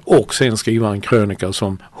Zlatan och sen skriva en krönika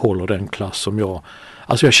som håller den klass som jag.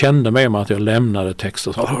 Alltså jag kände med mig att jag lämnade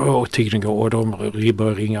texter så tiden går och de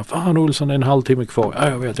börjar ringa. Fan Olsson, det är en halvtimme kvar. Ja,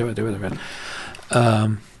 jag vet.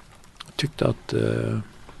 Tyckte att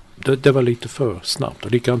det var lite för snabbt.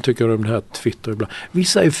 Och likadant tycker jag om det här Twitter ibland.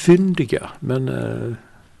 Vissa är fyndiga men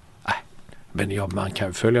man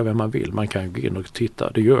kan följa vem man vill. Man kan gå in och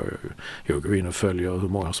titta. Det gör jag ju. Jag går in och följer hur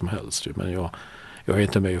många som helst. Men jag är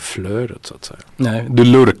inte med i flödet så att säga. Nej, du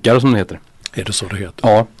lurkar som det heter. Är det så det heter?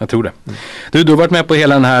 Ja, jag tror det. Du har varit med på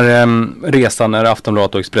hela den här resan när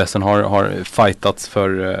Aftonbladet och Expressen har fightats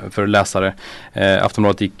för läsare.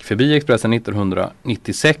 Aftonbladet gick förbi Expressen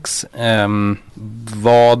 1996.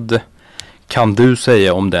 Vad kan du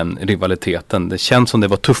säga om den rivaliteten? Det känns som det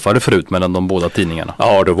var tuffare förut mellan de båda tidningarna.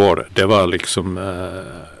 Ja, det var det. Det var liksom...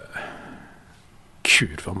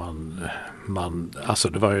 Gud vad alltså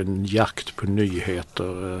det var en jakt på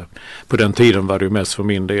nyheter. På den tiden var det ju mest för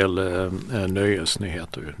min del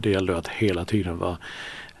nöjesnyheter. Det gällde att hela tiden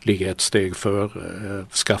ligga ett steg för,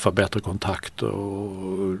 skaffa bättre kontakter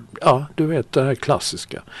och ja, du vet det här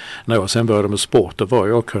klassiska. När jag sen började med sport, då var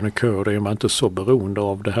jag krönikör, då är man inte så beroende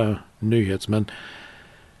av det här men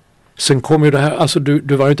sen kom ju det här, alltså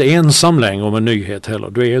du var ju inte ensam längre om en nyhet heller.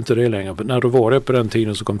 Du är inte det längre. När du var det på den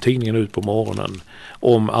tiden så kom tidningen ut på morgonen.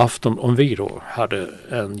 Om vi då hade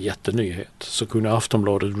en jättenyhet så kunde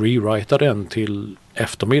Aftonbladet rewrita den till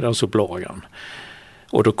eftermiddagsupplagan.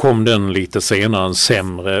 Och då kom den lite senare, en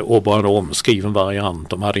sämre och bara en omskriven variant.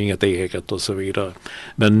 De hade inget eget och så vidare.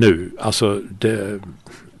 Men nu, alltså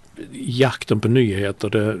jakten på nyheter,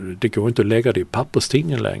 det går inte att lägga det i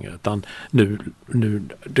papperstidningen längre. Utan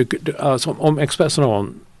alltså, om Expressen har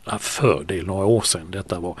en fördel några år sedan,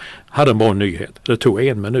 hade en bra nyhet. Det tog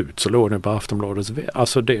 1 minut så låg den på Aftonbladets.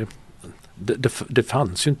 Alltså det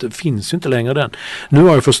finns ju inte längre den. Nu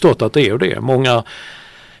har jag förstått att det är det. Många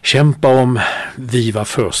kämpar om vi var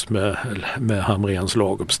först med Hamréns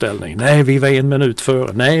laguppställning. Nej, vi var 1 minut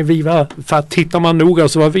före. Nej, tittar man noga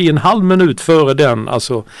så var vi 1/2 minut före den.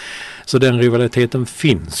 Alltså, så den rivaliteten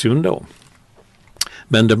finns ju ändå.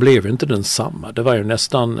 Men det blev ju inte densamma. Det var ju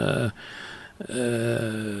nästan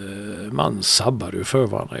man sabbade ju för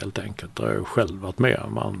varandra helt enkelt. Det har jag själv varit med.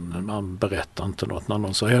 Man berättar inte något när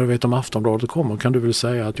någon säger, jag vet om Aftonbladet kommer, kan du väl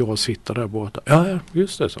säga att jag sitter där borta? Ja,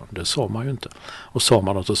 just det, så. Det sa man ju inte. Och sa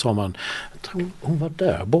man något så sa man, jag tror hon var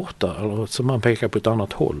där borta. Eller så man pekar på ett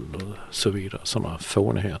annat håll och så vidare. Sådana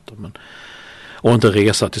fånigheter. Och inte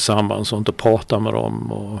resa tillsammans och inte prata med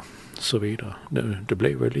dem och så vidare. Det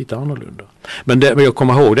blev väl lite annorlunda. Men jag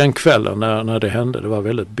kommer ihåg den kvällen när det hände. Det var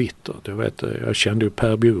väldigt bittert. Jag kände ju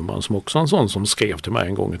Per Bjurman som också en sån som skrev till mig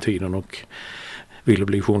en gång i tiden och ville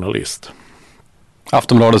bli journalist.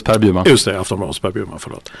 Aftonbladets Per Bjurman. Just det, Aftonbladets Per Bjurman,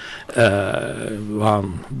 förlåt.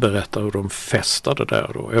 Han berättade hur de festade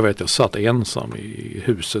där då. Jag satt ensam i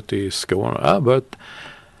huset i Skåne.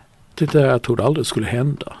 Jag trodde aldrig det skulle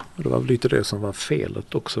hända. Det var väl lite det som var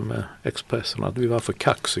felet också med Expressen. Att vi var för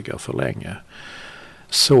kaxiga för länge.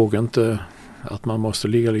 Såg inte att man måste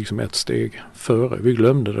ligga liksom ett steg före. Vi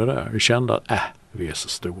glömde det där. Vi kände att vi är så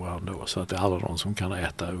stora ändå. Så att det är aldrig någon som kan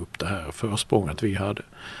äta upp det här försprånget vi hade.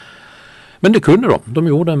 Men det kunde de. De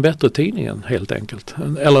gjorde en bättre tidning helt enkelt.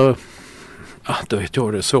 Eller, det vet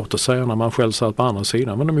jag, det är svårt att säga när man själv satt på andra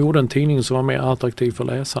sidan. Men de gjorde en tidning som var mer attraktiv för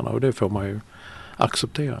läsarna. Och det får man ju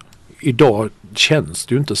acceptera. Idag känns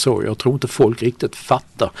det ju inte så. Jag tror inte folk riktigt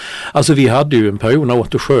fattar. Alltså vi hade ju en period när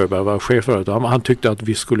Otto Sjöberg var chefredaktör. Han tyckte att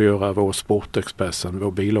vi skulle göra vår Sportexpressen,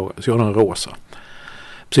 vår bilaga. Så gjorde den rosa.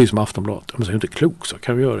 Precis som Aftonbladet. De säger inte klok så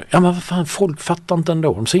kan vi göra det. Ja men vad fan, folk fattar inte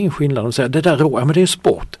ändå. De ser ingen skillnad. De säger det där rosa, men det är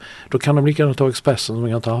sport. Då kan de lika gärna ta Expressen som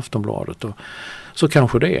de kan ta Aftonbladet. Och så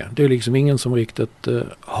kanske det är. Det är liksom ingen som riktigt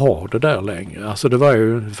har det där längre. Alltså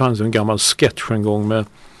det fanns en gammal sketch en gång med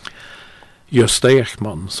Gösta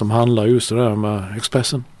Ekman som handlar just det där med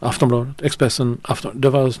Expressen, Aftonbladet, Expressen,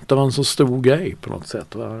 Aftonbladet. Det var en så stor grej på något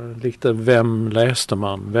sätt. Lite vem läste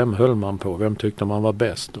man, vem höll man på, vem tyckte man var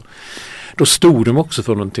bäst. Då stod de också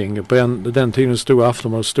för någonting. På den tiden stod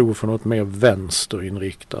Aftonbladet för något mer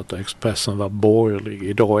vänsterinriktat. Expressen var borgerlig.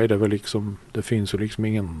 Idag är det väl liksom, det finns ju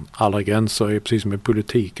liksom alla gränser, precis som i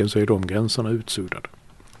politiken så är de gränserna utsuddade.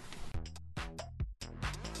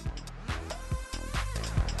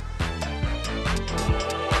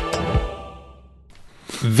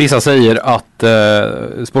 Vissa säger att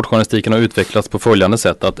sportjournalistiken har utvecklats på följande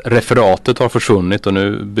sätt, att referatet har försvunnit och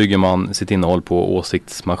nu bygger man sitt innehåll på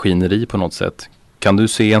åsiktsmaskineri på något sätt. Kan du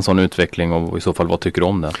se en sån utveckling och i så fall vad tycker du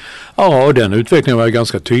om den? Ja, och den utvecklingen var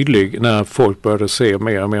ganska tydlig när folk började se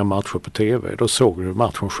mer och mer matcher på tv. Då såg du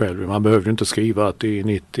matchen själv. Man behövde inte skriva att i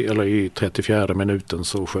 90 eller i 34 minuten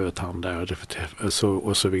så sköt han där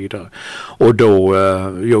och så vidare. Och då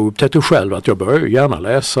jag upptäckte själv att jag började gärna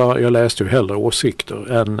läsa. Jag läste ju hellre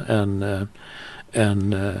åsikter än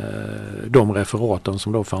de referaten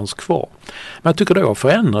som då fanns kvar. Men jag tycker det har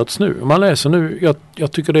förändrats nu. Om man läser nu,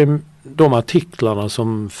 jag tycker det är de artiklarna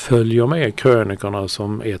som följer med krönikorna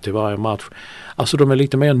som är till varje match. Alltså de är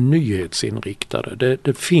lite mer nyhetsinriktade.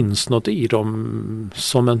 Det finns något i dem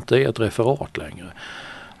som inte är ett referat längre.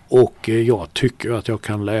 Och jag tycker att jag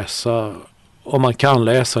kan läsa, om man kan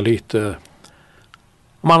läsa lite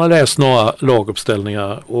Om man har läst några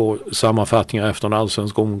laguppställningar och sammanfattningar efter en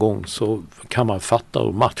allsvensk omgång så kan man fatta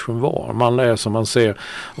hur matchen var. Man läser, man ser,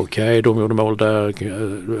 okej, de gjorde mål där,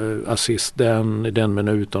 assist i den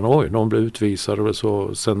minuten, oj, de blev utvisade och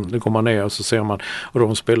så. Sen går man ner och så ser man, och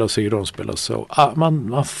de spelar sig, de spelar så.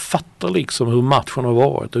 Man fattar liksom hur matchen har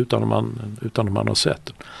varit utan att man har sett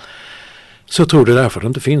den. Så jag tror det är därför det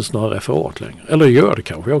inte finns några referat längre. Eller gör det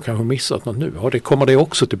kanske, jag har kanske missat något nu. Ja, det kommer det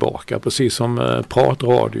också tillbaka, precis som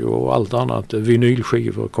pratradio och allt annat.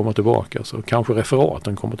 Vinylskivor kommer tillbaka, så kanske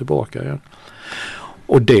referaten kommer tillbaka igen.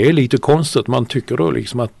 Och det är lite konstigt, man tycker då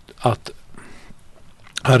liksom att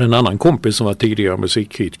jag hade en annan kompis som var tidigare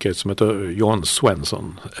musikkritiker som heter John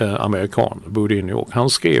Swenson, amerikan, bodde i New York. Han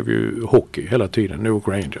skrev ju hockey hela tiden, New York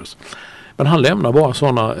Rangers. Men han lämnar bara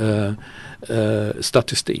sådana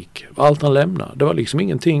statistik. Allt han lämnar. Det var liksom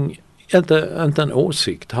ingenting, inte en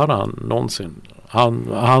åsikt hade han någonsin.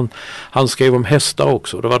 Han skrev om hästar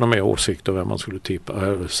också. Det var de mer åsikter vem man skulle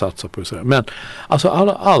satsa på. Men alltså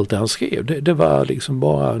allt det han skrev, det var liksom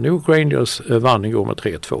bara New York Rangers vann igår med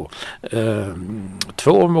 3-2.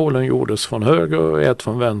 2 målen gjordes från höger och 1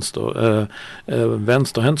 från vänster.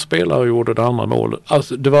 Vänsterhänt spelare gjorde det andra målet.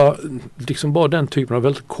 Alltså det var liksom bara den typen av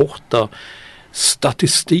väldigt korta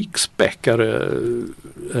statistikspäckade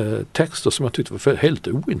texter som jag tyckte var helt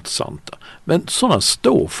ointressanta. Men sådana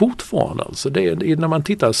står fortfarande. Alltså när man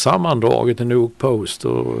tittar sammandraget i New York Post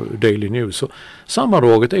och Daily News, så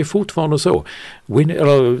sammandraget är fortfarande så.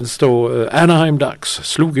 Anaheim Ducks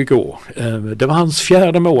slog igår. Det var hans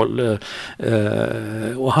 4:e mål.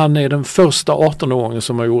 Och han är den första 18-åringen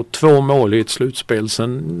som har gjort 2 mål i ett slutspel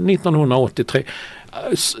sedan 1983.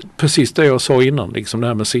 Precis det jag sa innan, liksom det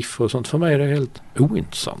här med siffror och sånt. För mig är det helt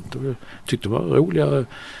ointressant. Jag tyckte det var roligare,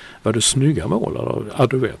 var det snygga mål eller? Ja,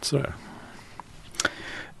 du vet sådär.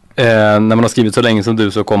 När man har skrivit så länge som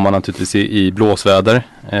du så kommer man naturligtvis i blåsväder.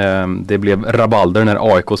 Det blev rabalder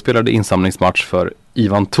när AIK spelade insamlingsmatch för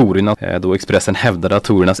Ivan Torina. Då Expressen hävdade att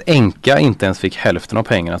Torinas änka inte ens fick hälften av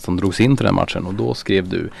pengarna som drogs in till den matchen. Och då skrev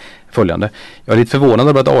du följande: jag är lite förvånad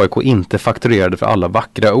över att AIK inte fakturerade för alla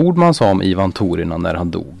vackra ord man sa om Ivan Torina när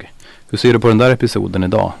han dog. Hur ser du på den där episoden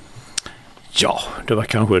idag? Ja, det var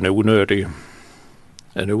kanske en onödig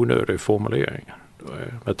formulering.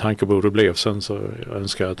 Med tanke på hur det blev sen så jag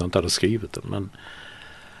önskar att jag inte hade skrivit det. Men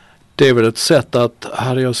det är väl ett sätt att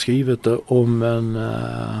hade jag skrivit det om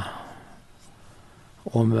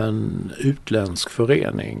en utländsk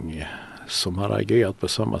förening som hade agerat på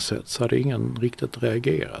samma sätt, så hade ingen riktigt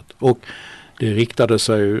reagerat. Och det riktade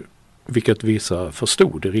sig, vilket vissa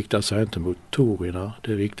förstod, det riktade sig inte mot Torina,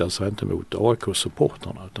 det riktade sig inte mot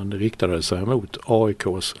AIK-supporterna, utan det riktade sig mot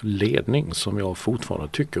AIKs ledning som jag fortfarande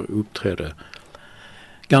tycker uppträdde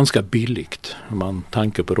ganska billigt. Om man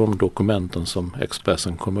tänker på de dokumenten som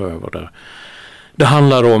Expressen kom över där. Det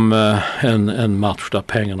handlar om en match där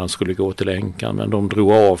pengarna skulle gå till änkan, men de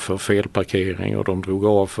drog av för felparkering och de drog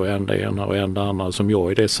av för en det ena och en det andra, som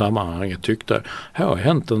jag i det sammanhanget tyckte här har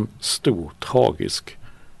hänt en stor tragisk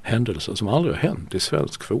händelse som aldrig har hänt i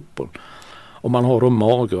svensk fotboll. Och man har då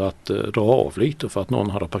mager att dra av lite för att någon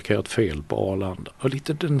hade parkerat fel på Arlanda. Och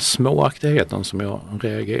lite den småaktigheten som jag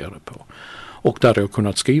reagerade på. Och där hade jag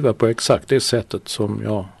kunnat skriva på exakt det sättet som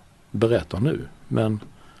jag berättar nu. Men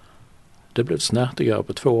det blev snärtigare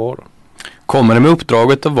på 2 rader. Kommer det med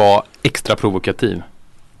uppdraget att vara extra provokativ?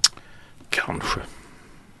 Kanske.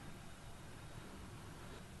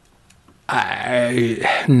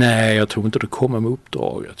 Nej, jag tror inte det kommer med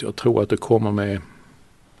uppdraget. Jag tror att det kommer med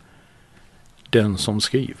den som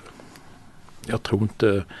skriver. Jag tror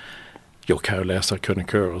inte... Jag kan ju läsa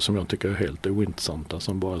krönikörer som jag tycker är helt ointressanta,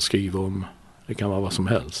 som bara skriver om, det kan vara vad som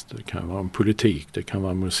helst. Det kan vara om politik, det kan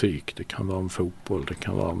vara musik, det kan vara om fotboll, det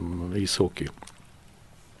kan vara om ishockey.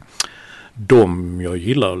 De jag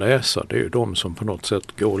gillar att läsa, det är de som på något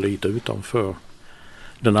sätt går lite utanför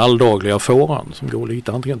den alldagliga fåran, som går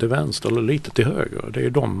lite antingen till vänster eller lite till höger. Det är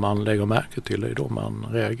de man lägger märke till, det är de man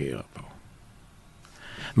reagerar på.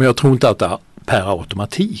 Men jag tror inte att det per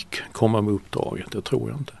automatik kommer med uppdraget, det tror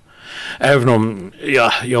jag inte. Även om,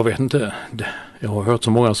 jag vet inte, jag har hört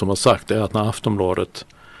så många som har sagt det, att när Aftonbladet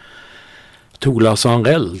tog Lasse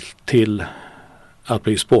Anrell till att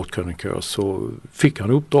bli sportkrönikör så fick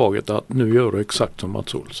han uppdraget att nu gör du exakt som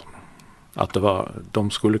Mats Olsson. Att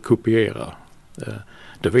de skulle kopiera,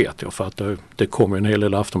 det vet jag, för att det kom en hel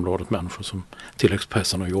del Aftonbladet-människor som till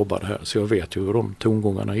Expressen och jobbade här, så jag vet ju hur de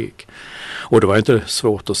tongångarna gick. Och det var inte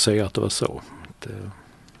svårt att säga att det var så.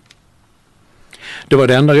 Det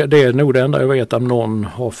är nog det enda jag vet om någon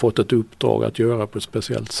har fått ett uppdrag att göra på ett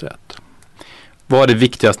speciellt sätt. Vad är det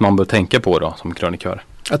viktigaste man bör tänka på då som krönikör?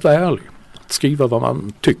 Att vara ärlig. skriva vad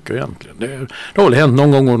man tycker egentligen. Det har hänt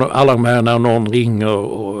någon gång alla med när någon ringer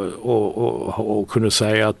och kunde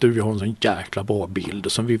säga att du har en sån jäkla bra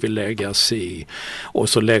bild som vi vill lägga i. Och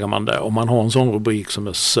så lägger man där. Om man har en sån rubrik som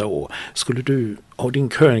är så. Skulle du ha din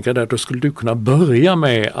krönika där, då skulle du kunna börja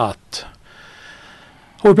med att...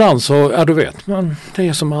 Och ibland så, ja du vet, det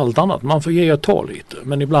är som allt annat. Man får ge och ta lite.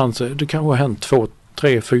 Men ibland så, det kan ha hänt 2,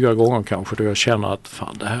 3, 4 gånger kanske då jag känner att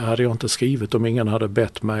fan, det här hade jag inte skrivit om ingen hade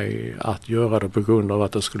bett mig att göra det på grund av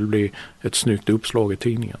att det skulle bli ett snyggt uppslag i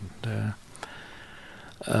tidningen.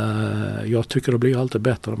 Jag tycker det blir alltid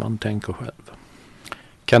bättre när man tänker själv.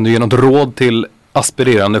 Kan du ge något råd till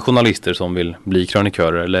aspirerande journalister som vill bli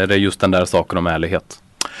krönikörer, eller är det just den där saken om ärlighet?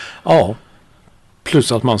 Ja,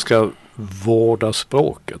 plus att man ska vårda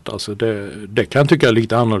språket. Alltså det kan jag tycka är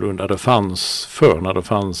lite annorlunda. Det fanns förr när det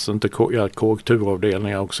fanns inte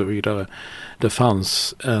korrekturavdelningar och så vidare. Det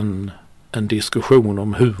fanns en diskussion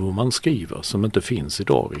om hur man skriver som inte finns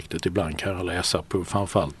idag riktigt. Ibland kan jag läsa på,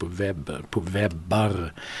 framförallt på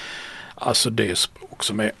webbar. Alltså det språk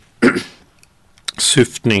som är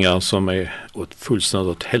syftningar som är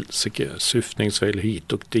fullständigt åt helsike. Syftningsfel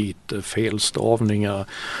hit och dit, felstavningar,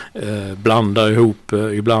 blanda ihop,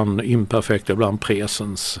 ibland imperfekt, ibland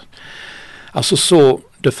presens. Alltså så,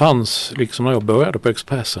 det fanns liksom när jag började på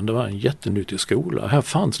Expressen, det var en jättenyttig skola. Här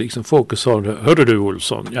fanns liksom folk och sa, hörde du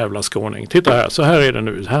Olsson, jävla skåning, titta här, så här är det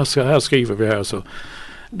nu, här skriver vi här så.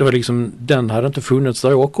 Det var liksom, den hade inte funnits där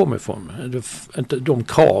jag kom ifrån. De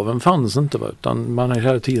kraven fanns inte, utan man hade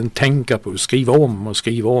hela tiden tänka på att skriva om och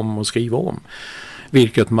skriva om och skriva om.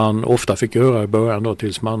 Vilket man ofta fick göra i början då,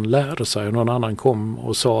 tills man lärde sig och någon annan kom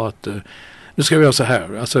och sa att nu ska vi göra så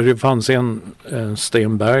här. Alltså det fanns en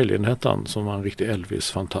Sten Berglin hette han, som var en riktig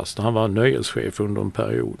Elvis-fantast. Han var nöjeschef under en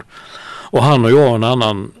period. Och han och jag och en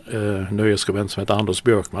annan nöjesskribent som heter Anders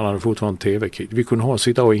Björkman, han hade fortfarande tv-krit. Vi kunde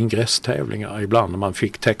sitta och ingresstävlingar ibland när man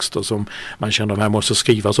fick texter som man kände att de här måste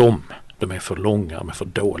skrivas om. De är för långa, de är för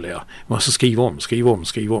dåliga. Man måste skriva om.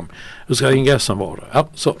 Hur ska ingressen vara då? Ja,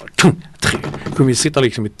 så 3. Kunde vi sitta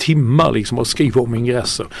liksom i timmar liksom och skriva om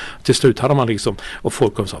ingresser. Till slut hade man liksom, och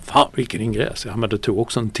folk kom och sa, fan vilken ingress. Ja, men det tog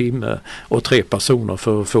också en timme och 3 personer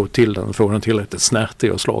för att få den tillräckligt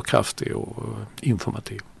snärtig och slagkraftig och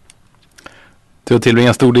informativ. Du har tillbringat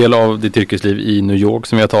en stor del av ditt yrkesliv i New York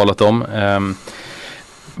som vi har talat om.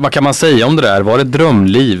 Vad kan man säga om det där? Var det ett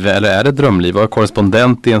drömliv eller är det ett drömliv? Var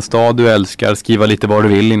korrespondent i en stad du älskar, skriva lite vad du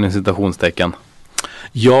vill inom citationstecken?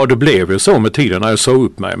 Ja, det blev ju så med tiden när jag sa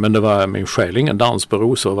upp mig. Men det var min själ ingen dans på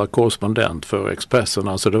rosor, var korrespondent för Expressen.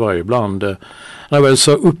 Alltså det var ibland, när jag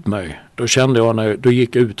sa upp mig, då kände jag då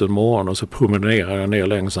gick jag ut en morgon och så promenerade jag ner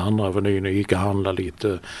längs andra avenyn och gick och handlade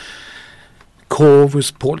lite korv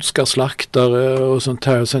hos polska slaktare och sånt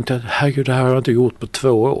här. Sen tänkte jag, herregud, det här har jag inte gjort på 2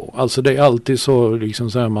 år. Alltså det är alltid så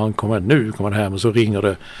liksom så här, man kommer hem och så ringer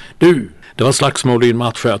det. Du, det var slagsmål i en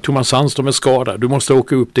match här. Thomas Sandström är skadad. Du måste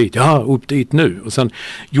åka upp dit. Ja, upp dit nu. Och sen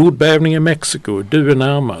jordbävning i Mexiko. Du är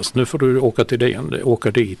närmast. Nu får du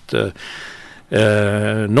åka dit.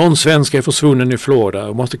 Någon svensk är försvunnen i Florida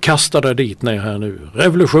och måste kasta dig dit ner här nu.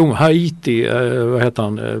 Revolution, Haiti, vad heter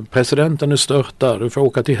han? Presidenten är störtad. Du får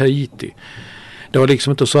åka till Haiti. Det var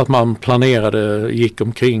liksom inte så att man planerade, gick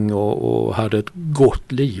omkring och hade ett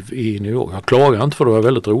gott liv i New York. Jag klagar inte för det var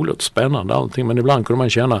väldigt roligt och spännande allting. Men ibland kunde man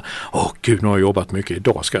känna, gud nu har jag jobbat mycket,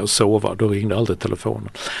 idag ska jag sova. Då ringde alltid telefonen.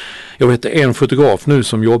 Jag vet en fotograf nu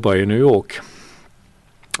som jobbar i New York.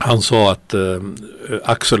 Han sa att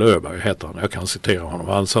Axel Öberg heter han, jag kan citera honom.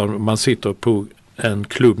 Han sa man sitter på en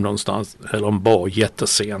klubb någonstans eller en bar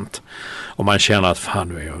jättesent och man känner att fan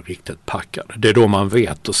nu är jag riktigt packad. Det är då man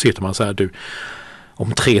vet, då sitter man så här, du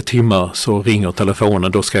om 3 timmar så ringer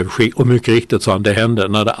telefonen, då ska vi skicka. Och mycket riktigt sa han, det hände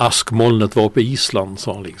när det askmolnet var på Island,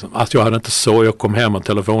 sa han liksom. Att jag hade inte så, jag kom hem och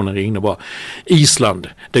telefonen ringde bara. Island,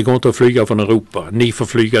 det går inte att flyga från Europa, ni får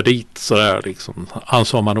flyga dit, sådär liksom. Han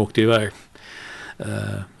sa man åkte iväg.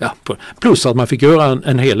 Plus att man fick göra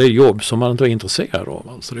en hel del jobb som man inte var intresserad av.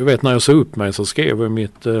 Alltså, du vet när jag såg upp mig så skrev jag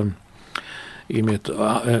i mitt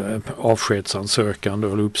avskedsansökan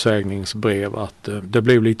eller uppsägningsbrev att det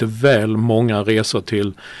blev lite väl många resor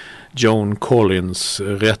till Joan Collins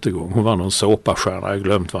rättegång. Hon var någon såpastjärna, jag har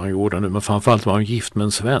glömt vad han gjorde nu, men framförallt var hon gift med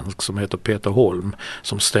en svensk som heter Peter Holm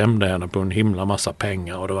som stämde henne på en himla massa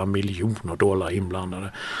pengar och det var miljoner dollar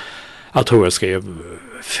inblandade. Jag tror jag skrev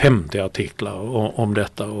 50 artiklar om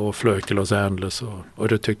detta och flög till Los Angeles och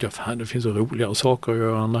det tyckte jag, fan det finns så roligare saker att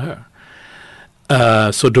göra än det här.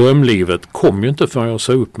 Så drömlivet kom ju inte förrän jag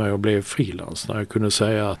sa upp mig och blev frilans när jag kunde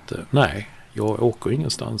säga att nej, jag åker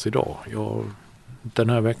ingenstans idag. Den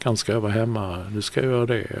här veckan ska jag vara hemma, nu ska jag göra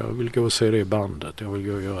det, jag vill gå och se det bandet, jag vill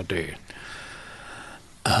gå och göra det.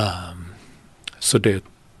 Så det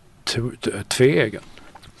är tveeggat.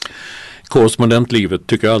 Korrespondentlivet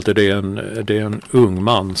tycker jag alltid det är en ung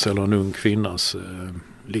mans eller en ung kvinnas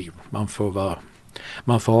liv. Man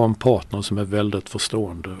får ha en partner som är väldigt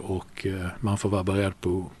förstående och man får vara beredd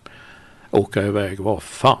på att åka iväg var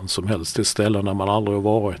fan som helst till ställen där man aldrig har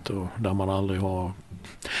varit och där man aldrig har.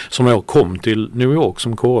 Som jag kom till New York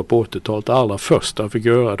som kåre på 80-talet, det allra första jag fick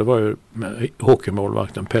göra det var ju med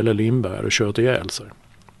hockeymålvakten Pelle Lindberg hade kört ihjäl sig.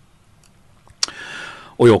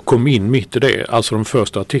 Och jag kom in mitt i det, alltså de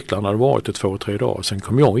första artiklarna hade varit i 2-3 dagar. Sen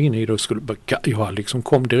kom jag in i det och jag liksom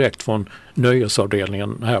kom direkt från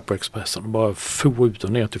nöjesavdelningen här på Expressen och bara for ut och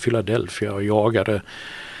ner till Philadelphia och jagade,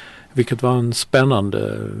 vilket var en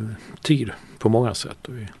spännande tid på många sätt.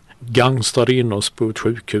 Vi gangstrade in oss på ett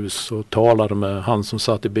sjukhus och talade med han som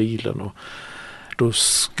satt i bilen och då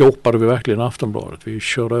skåpade vi verkligen Aftonbladet. Vi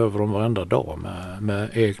körde över dem varenda dag med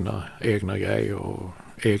egna grejer och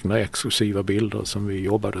egna exklusiva bilder som vi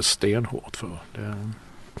jobbade stenhårt för.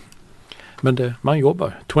 Men man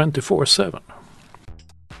jobbar 24/7.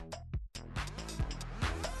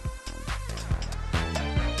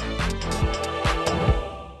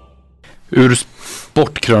 Ur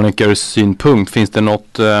sportkrönikers synpunkt, finns det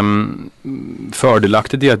något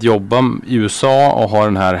fördelaktigt i att jobba i USA och ha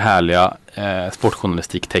den här härliga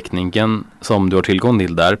sportjournalistiktekniken som du har tillgång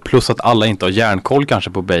till där, plus att alla inte har järnkoll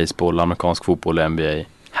kanske på baseball, amerikansk fotboll och NBA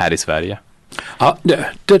här i Sverige? Ja,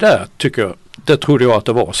 det där tycker jag, det trodde jag att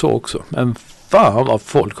det var så också. Men fan vad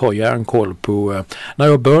folk har järnkoll på. När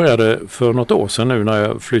jag började för något år sedan nu när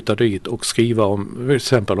jag flyttade dit och skriva om, till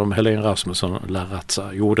exempel om Helene Rasmussen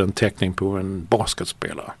Larazza gjorde en teckning på en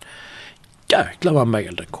basketspelare. Jäklar vad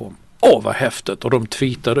mejl det kom. Vad häftigt. Och de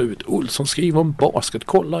tweetade ut, Olsson skriver om basket,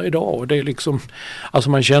 kolla idag. Och det är liksom, alltså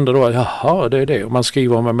man kände då att jaha, det är det. Och man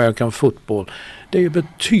skriver om American football. Det är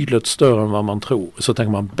betydligt större än vad man tror. Så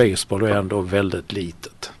tänker man, baseball är ändå väldigt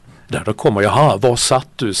litet. Där då kommer, jaha, var satt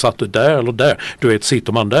du? Satt du där eller där? Du vet,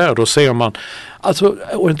 sitter man där, då ser man, alltså,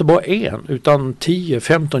 och inte bara en, utan 10,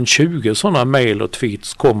 15, 20 sådana mejl och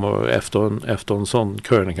tweets kommer efter en sån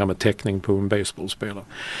krönika med teckning på en baseballspelare.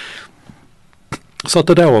 Så att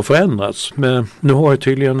det där har förändrats. Men nu har ju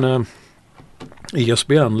tydligen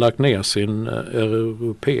ESPN lagt ner sin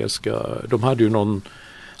europeiska, de hade ju någon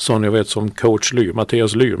sån jag vet som coach Lyr,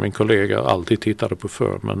 Mattias Lyr, min kollega, alltid tittade på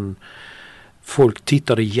för, men folk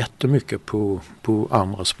tittade jättemycket på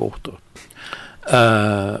andra sporter.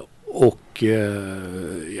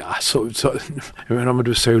 Jag menar, men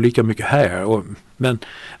du ser ju lika mycket här. Men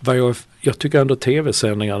jag tycker ändå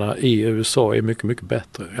tv-sändningarna i USA är mycket, mycket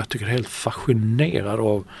bättre. Jag tycker det är helt fascinerad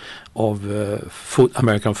av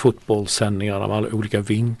American football-sändningarna med alla olika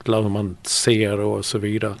vinklar hur man ser och så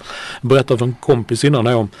vidare. Jag berättade för en kompis innan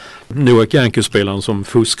om Newark Yankees-spelaren som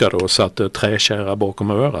fuskade och satte träkärra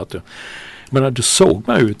bakom örat. Men det såg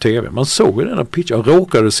man ju i tv. Man såg ju den här pitchen. Jag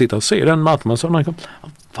råkade sitta och se den matchen. Man såg när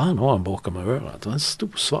fan har han bakom örat? En stor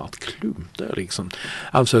svart klump där liksom.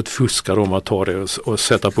 Alltså ett fuskar om att ta det och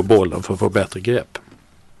sätta på bollen för att få bättre grepp.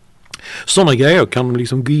 Sådana grejer kan de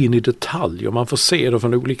liksom gå in i detalj och man får se det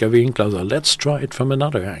från olika vinklar. Så, let's try it from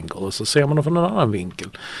another angle. Och så ser man det från en annan vinkel.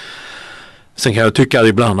 Sen kan jag tycka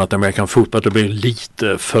ibland att American football det blir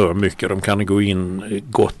lite för mycket. De kan gå in,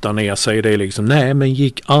 gotta ner sig. Det är liksom, nej men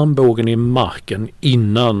gick armbågen i marken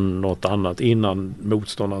innan något annat. Innan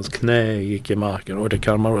motståndarens knä gick i marken. Och det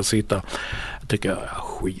kan man då sitta. Jag tycker jag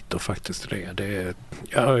skiter faktiskt det.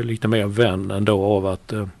 Jag är lite mer vän ändå av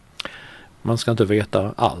att man ska inte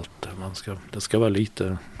veta allt. Det ska vara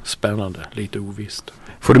lite spännande, lite ovisst.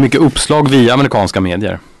 Får du mycket uppslag via amerikanska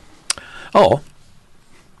medier? Ja.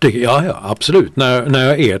 Ja, absolut. När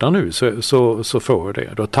jag är där nu så får jag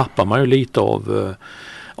det. Då tappar man ju lite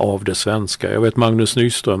av det svenska. Jag vet Magnus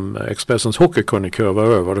Nyström, Expressens hockeykrönikör var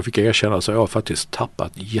över. Då fick jag erkänna att jag har faktiskt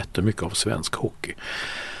tappat jättemycket av svensk hockey.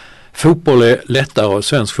 Fotboll är lättare,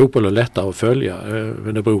 svensk fotboll är lättare att följa.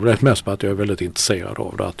 Men det beror rätt mest på att jag är väldigt intresserad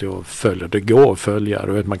av det. Att jag följer. Det går att följa.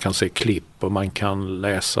 Du vet, man kan se klipp och man kan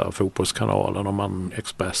läsa fotbollskanalen och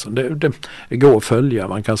Expressen. Det går att följa.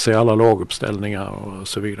 Man kan se alla laguppställningar och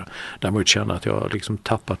så vidare. Däremot känner att jag har liksom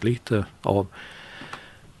tappat lite av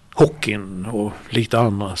hockeyn och lite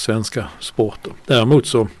andra svenska sporter. Däremot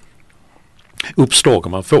så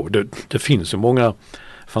uppslagar man får. Det finns ju många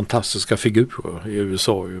fantastiska figurer i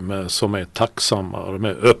USA som är tacksamma, de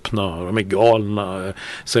är öppna, de är galna.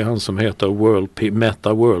 Se han som heter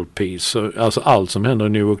Meta World Peace. Alltså allt som händer i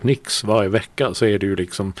New York Knicks varje vecka så är det ju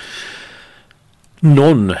liksom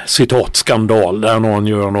någon citat skandal där någon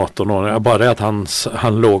gör något och någon, bara det att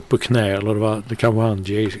han låg på knä, eller det kan vara han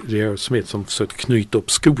J.R. Smith som försökte knyta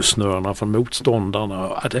upp skosnörarna från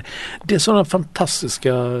motståndarna. Det är sådana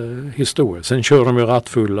fantastiska historier. Sen kör de ju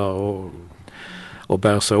rattfulla och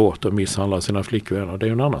bär sig åt och misshandlar sina flickvänner. Det är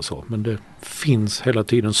ju en annan sak, men det finns hela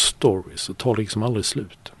tiden stories och tar liksom aldrig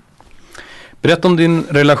slut. Berätta om din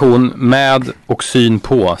relation med och syn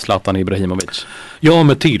på Zlatan Ibrahimovic. Ja,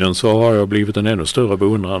 med tiden så har jag blivit en ännu större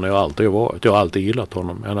beundrare än jag alltid varit. Jag har alltid gillat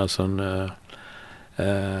honom. Jag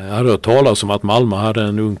hade hört talas om att Malmö hade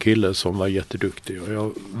en ung kille som var jätteduktig. Och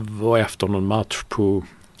jag var efter någon match på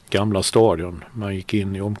Gamla stadion. Man gick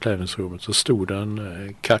in i omklädningsrummet så stod det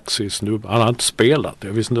en kaxig snubbe. Han hade inte spelat,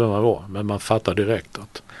 jag visste inte vem han var. Men man fattade direkt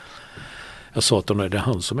att jag sa att det är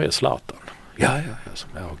han som är Zlatan. Ja,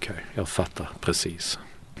 okej. Jag fattar precis.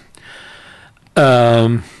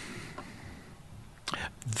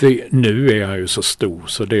 Nu är han ju så stor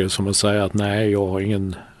så det är som att säga att nej, jag har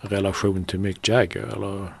ingen relation till Mick Jagger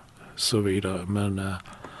eller så vidare. Men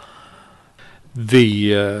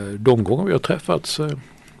de gånger vi har träffats,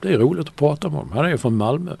 det är roligt att prata med honom. Han är från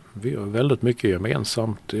Malmö. Vi har väldigt mycket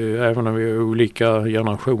gemensamt. Även om vi är olika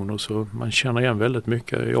generationer så man känner igen väldigt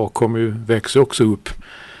mycket. Jag kommer ju växa också upp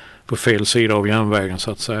på fel sida av järnvägen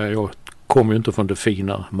så att säga. Jag kommer ju inte från det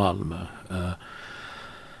fina Malmö.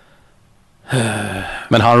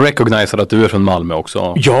 Men han recogniserar att du är från Malmö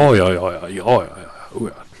också? Ja.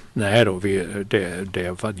 Nej då, det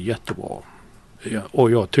har varit jättebra. Ja,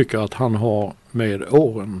 och jag tycker att han har med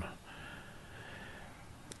åren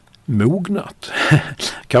mognat.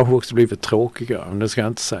 Kanske också blivit tråkigare, men det ska jag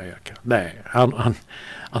inte säga. Nej,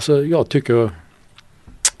 alltså jag tycker...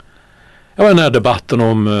 Jag var den här debatten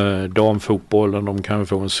om damfotbollen, de kan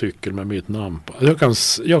få en cykel med mitt namn på.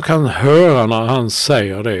 Jag kan höra när han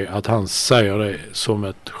säger det, att han säger det som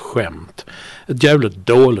ett skämt. Ett jävligt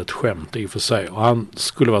dåligt skämt i och för sig. Och han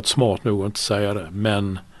skulle varit smart nog att inte säga det.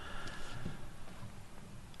 Men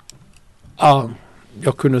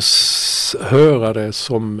jag kunde höra det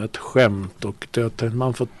som ett skämt och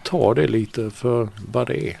man får ta det lite för vad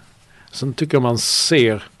det är. Sen tycker jag man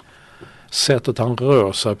ser sättet han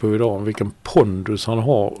rör sig på idag, vilken pondus han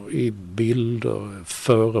har i bilder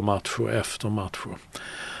före matcher och efter matcher.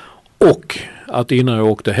 Och att innan jag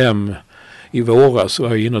åkte hem i våras så var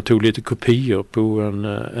jag inne och tog lite kopior på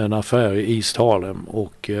en affär i East Harlem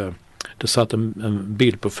och det satt en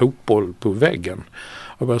bild på fotboll på väggen.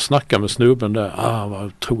 Jag började snacka med snubben där. Vad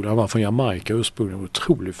otroligt. Han var från Jamaica ursprungligen.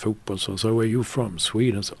 Otrolig fotboll. Så where are you from?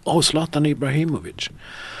 Sweden. Så, Zlatan Ibrahimovic.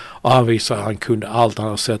 Och han visade att han kunde allt. Han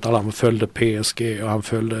hade sett alla. Han följde PSG och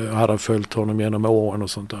hade följt honom genom åren och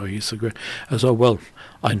sånt där. He's a great. I said, well,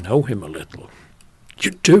 I know him a little.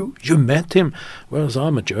 You do? You met him? Well,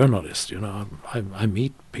 I'm a journalist. You know, I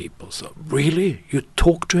meet people. So, really? You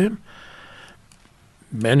talk to him?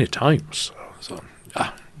 Many times. Så, ja.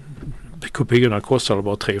 Kopiorna kostade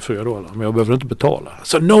bara $3-4 men jag behöver inte betala.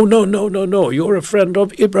 Så no, you're a friend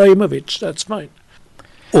of Ibrahimovic, that's fine.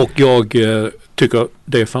 Och jag tycker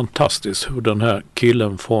det är fantastiskt hur den här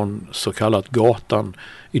killen från så kallat gatan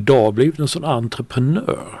idag blivit en sån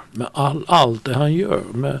entreprenör med allt det han gör.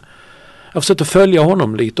 Jag försökte följa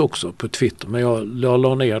honom lite också på Twitter men jag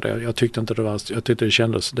la ner det. Jag tyckte det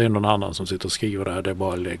kändes, det är någon annan som sitter och skriver det här, det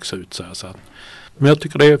bara läggs ut så här. Men jag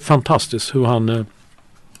tycker det är fantastiskt hur han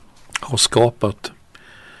har skapat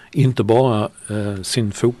inte bara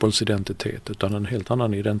sin fotbollsidentitet utan en helt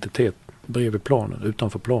annan identitet bredvid planen,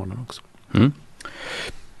 utanför planen också. Mm.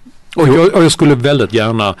 Och jag skulle väldigt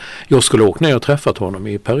gärna, jag skulle åka ner och träffat honom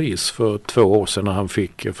i Paris för 2 år sedan när han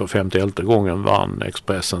fick för 51:e gången vann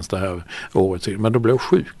Expressens det här året. Men då blev jag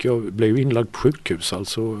sjuk, jag blev inlagd på sjukhus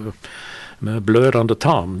alltså med blödande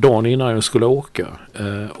tarm dagen innan jag skulle åka.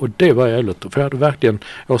 Och det var jävligt. För jag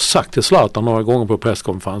har sagt till Zlatan några gånger på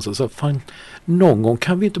presskonferenser så fan, någon gång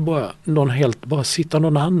kan vi inte bara sitta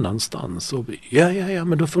någon annanstans och ja,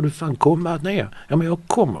 men då får du fan komma ner. Ja, men jag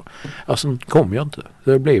kommer. Alltså kom jag inte.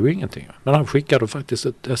 Det blev ju ingenting. Men han skickade faktiskt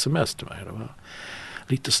ett sms till mig. Det var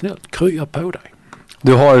lite snällt. Krya på dig.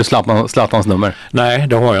 Du har Zlatans nummer? Nej,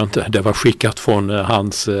 det har jag inte. Det var skickat från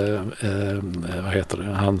hans, vad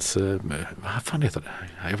fan heter det?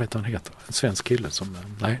 Jag vet inte vad han heter. En svensk kille som,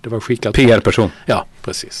 nej, det var skickat. PR-person? Ja,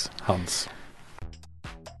 precis. Hans.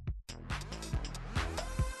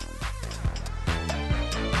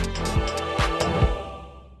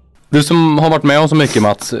 Du som har varit med om så mycket,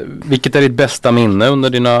 Mats, vilket är ditt bästa minne under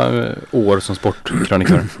dina år som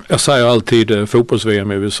sportkrönikör? Jag säger alltid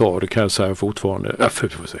fotbolls-VM i USA, det kan jag säga fortfarande.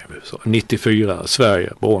 Fotbolls-VM i USA. 94,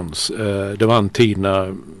 Sverige, brons. Det var en tid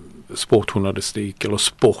när sportjournalistik eller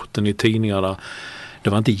sporten i tidningarna, det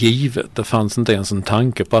var inte givet. Det fanns inte ens en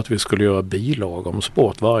tanke på att vi skulle göra bilag om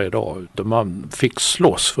sport varje dag. Man fick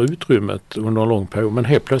slåss för utrymmet under en lång period. Men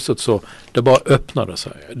helt plötsligt så det bara öppnade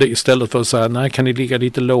sig. Istället för att säga, nej, kan ni ligga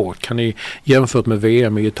lite lågt? Kan ni jämfört med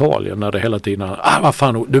VM i Italien när det hela tiden, vad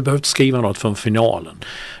fan, du behöver inte skriva något för finalen.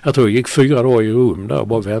 Jag tror det gick 4 dagar i rum där och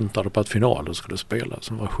bara väntade på att finalen skulle spelas.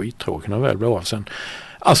 Som var skittråkigt när väl blev av sen.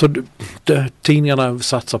 Alltså tidningarna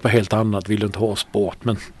satsar på helt annat, vill inte ha sport,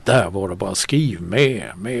 men där var det bara skriv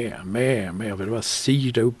mer. Det var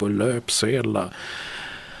sida upp och löpsedlar.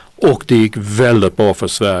 Och det gick väldigt bra för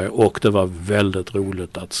Sverige och det var väldigt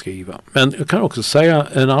roligt att skriva. Men jag kan också säga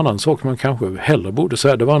en annan sak man kanske hellre borde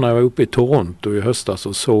säga. Det var när jag var uppe i Toronto i höstas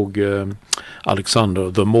och såg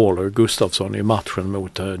Alexander The Mauler Gustafsson i matchen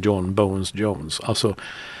mot John Bones Jones. Alltså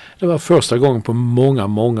det var första gången på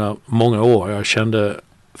många år jag kände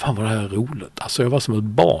fan vad det här är roligt. Alltså jag var som ett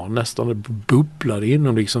barn nästan. Det bubblade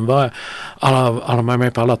inom liksom alla var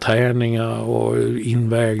med på alla träningar och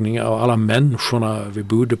invägningar och alla människorna. Vi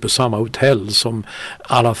bodde på samma hotell som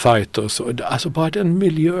alla fighters. Alltså bara den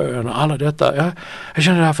miljön och alla detta. Jag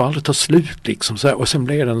kände det här får aldrig ta slut liksom. Så här. Och sen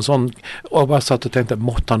blev det en sån och jag bara satt och tänkte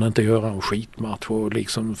måtte han inte göra en skitmatch och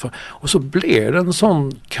liksom. Och så blev det en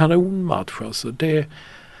sån kanonmatch. Alltså det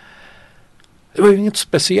var ju inget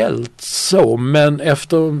speciellt så, men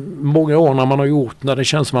efter många år när det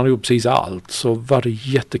känns som man har gjort precis allt så var det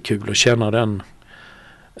jättekul att känna den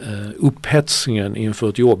upphetsningen inför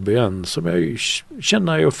ett jobb igen som jag ju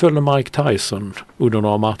känner jag följde Mike Tyson under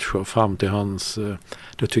några matcher fram till hans,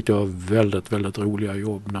 det tyckte jag var väldigt, väldigt roliga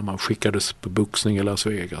jobb när man skickades på boxning i Las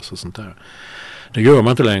Vegas och sånt där. Det gör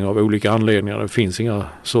man inte längre av olika anledningar. Det finns inga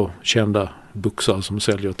så kända boxare som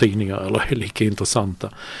säljer tidningar eller är lika intressanta.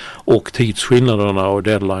 Och tidsskillnaderna och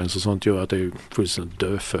deadlines och sånt gör att det är fullständigt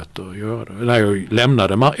dödfött att göra det. När jag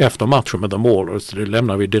lämnade efter matchen med The Maulers, det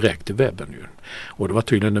lämnade vi direkt till webben ju. Och det var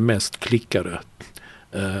tydligen det mest klickade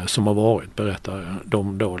som har varit, berättar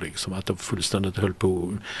de då liksom, att det fullständigt höll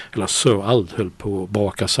på, eller så allt höll på att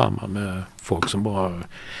braka samman med folk som bara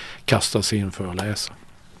kastar sig in för att läsa.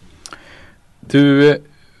 Du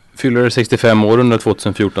fyller 65 år under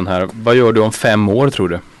 2014 här. Vad gör du om 5 år tror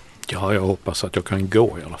du? Ja, jag hoppas att jag kan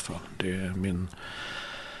gå i alla fall. Det är min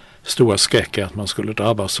stora skräck att man skulle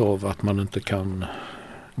drabbas av att man inte kan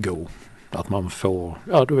gå. Att man får,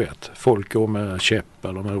 ja du vet, folk går med käpp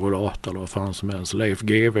eller med rollator eller vad fan som helst. Leif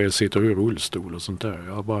GW sitter i rullstol och sånt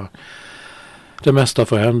där. Det mesta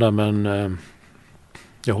får hända men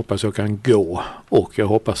jag hoppas jag kan gå och jag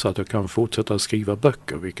hoppas att jag kan fortsätta skriva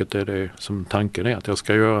böcker, vilket är det som tanken är att jag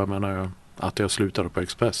ska göra men att jag slutade på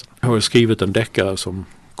Expressen. Jag har skrivit en deckare som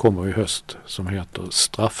kommer i höst som heter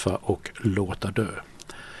Straffa och låta dö.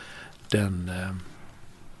 Den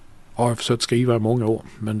har jag försökt skriva i många år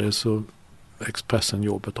men det är så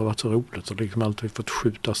Expressen-jobbet har varit så roligt så liksom alltid fått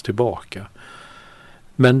skjutas tillbaka.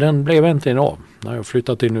 Men den blev äntligen av. När jag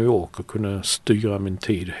flyttade till New York och kunde styra min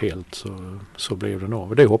tid helt så blev den av.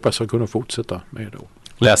 Och det hoppas jag kunna fortsätta med då.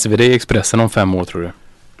 Läser vi det i Expressen om 5 år tror du?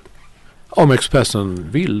 Om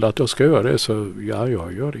Expressen vill att jag ska göra det så ja,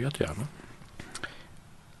 jag gör det jättegärna.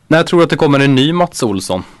 När tror du att det kommer en ny Mats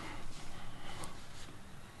Olsson?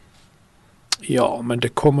 Ja, men det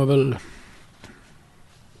kommer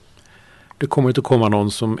inte komma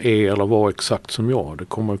någon som är eller var exakt som jag. Det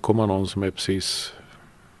kommer komma någon som är precis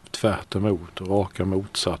tvärt emot och raka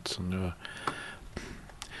motsatsen.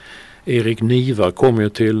 Erik Niva kom ju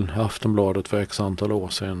till Aftonbladet för x antal år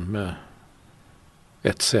sedan med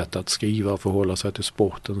ett sätt att skriva och förhålla sig till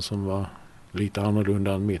sporten som var lite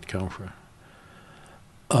annorlunda än mitt kanske.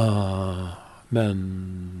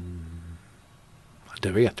 Men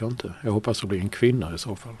det vet jag inte. Jag hoppas det blir en kvinna i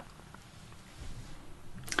så fall.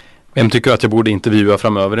 Vem tycker du att jag borde intervjua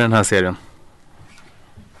framöver i den här serien?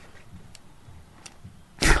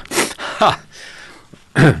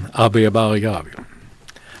 Abbe Barigavi.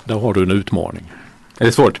 Där har du en utmaning. Är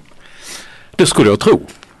det svårt? Det skulle jag tro.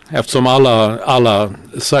 Eftersom alla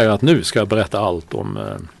säger att nu ska jag berätta allt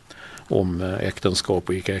om äktenskap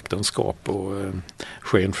och icke-äktenskap och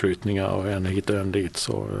skenflyttningar och en hit och en dit.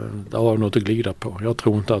 Så där har jag något att glida på. Jag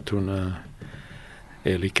tror inte att hon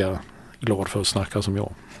är lika glad för att snacka som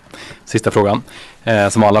jag. Sista frågan,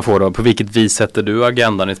 som alla får då. På vilket vis sätter du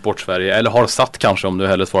agendan i Sportsverige? Eller har satt kanske om du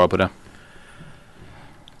hellre svarar på det?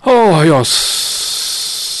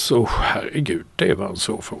 Herregud, det var en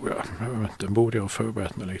så fråga. Den borde jag ha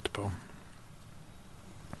förberett mig lite på.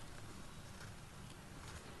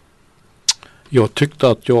 Jag tyckte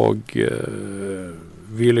att jag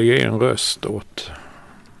ville ge en röst åt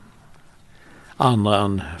andra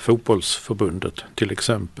än fotbollsförbundet till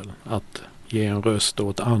exempel. Att ge en röst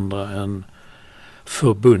åt andra än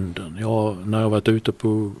förbunden. När jag varit ute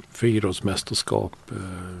på friidrottsmästerskap,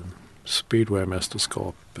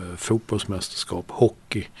 speedwaymästerskap, fotbollsmästerskap,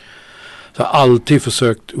 hockey. Så jag har alltid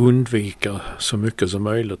försökt undvika så mycket som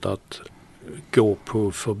möjligt att gå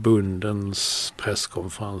på förbundens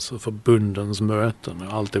presskonferenser, förbundens möten. Jag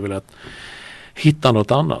har alltid velat hitta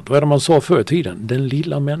något annat. Vad är det man sa förr i tiden? Den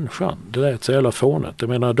lilla människan. Det lät så jävla fånigt. Jag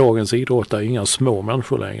menar, dagens idrott är inga små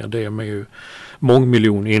människor längre. Det är med ju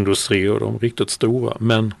mångmiljonindustrier och de riktigt stora.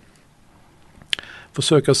 Men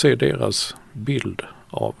försöka se deras bild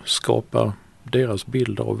skapa deras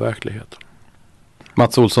bild av verkligheten.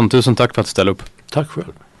 Mats Olsson, tusen tack för att du ställde upp. Tack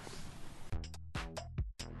själv.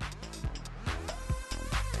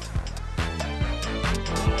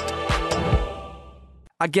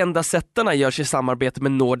 Agendasättarna görs i samarbete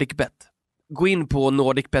med NordicBet. Gå in på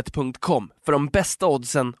nordicbet.com för de bästa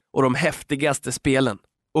oddsen och de häftigaste spelen.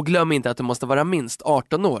 Och glöm inte att du måste vara minst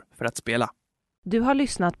 18 år för att spela. Du har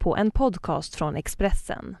lyssnat på en podcast från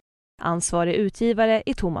Expressen. Ansvarig utgivare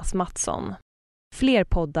är Thomas Mattsson. Fler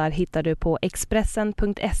poddar hittar du på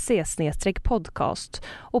expressen.se/podcast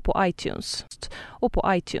och på iTunes. Och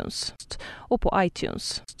på iTunes. Och på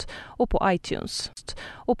iTunes. Och på iTunes.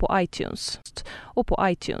 Och på iTunes. Och på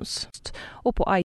iTunes. Och på iTunes.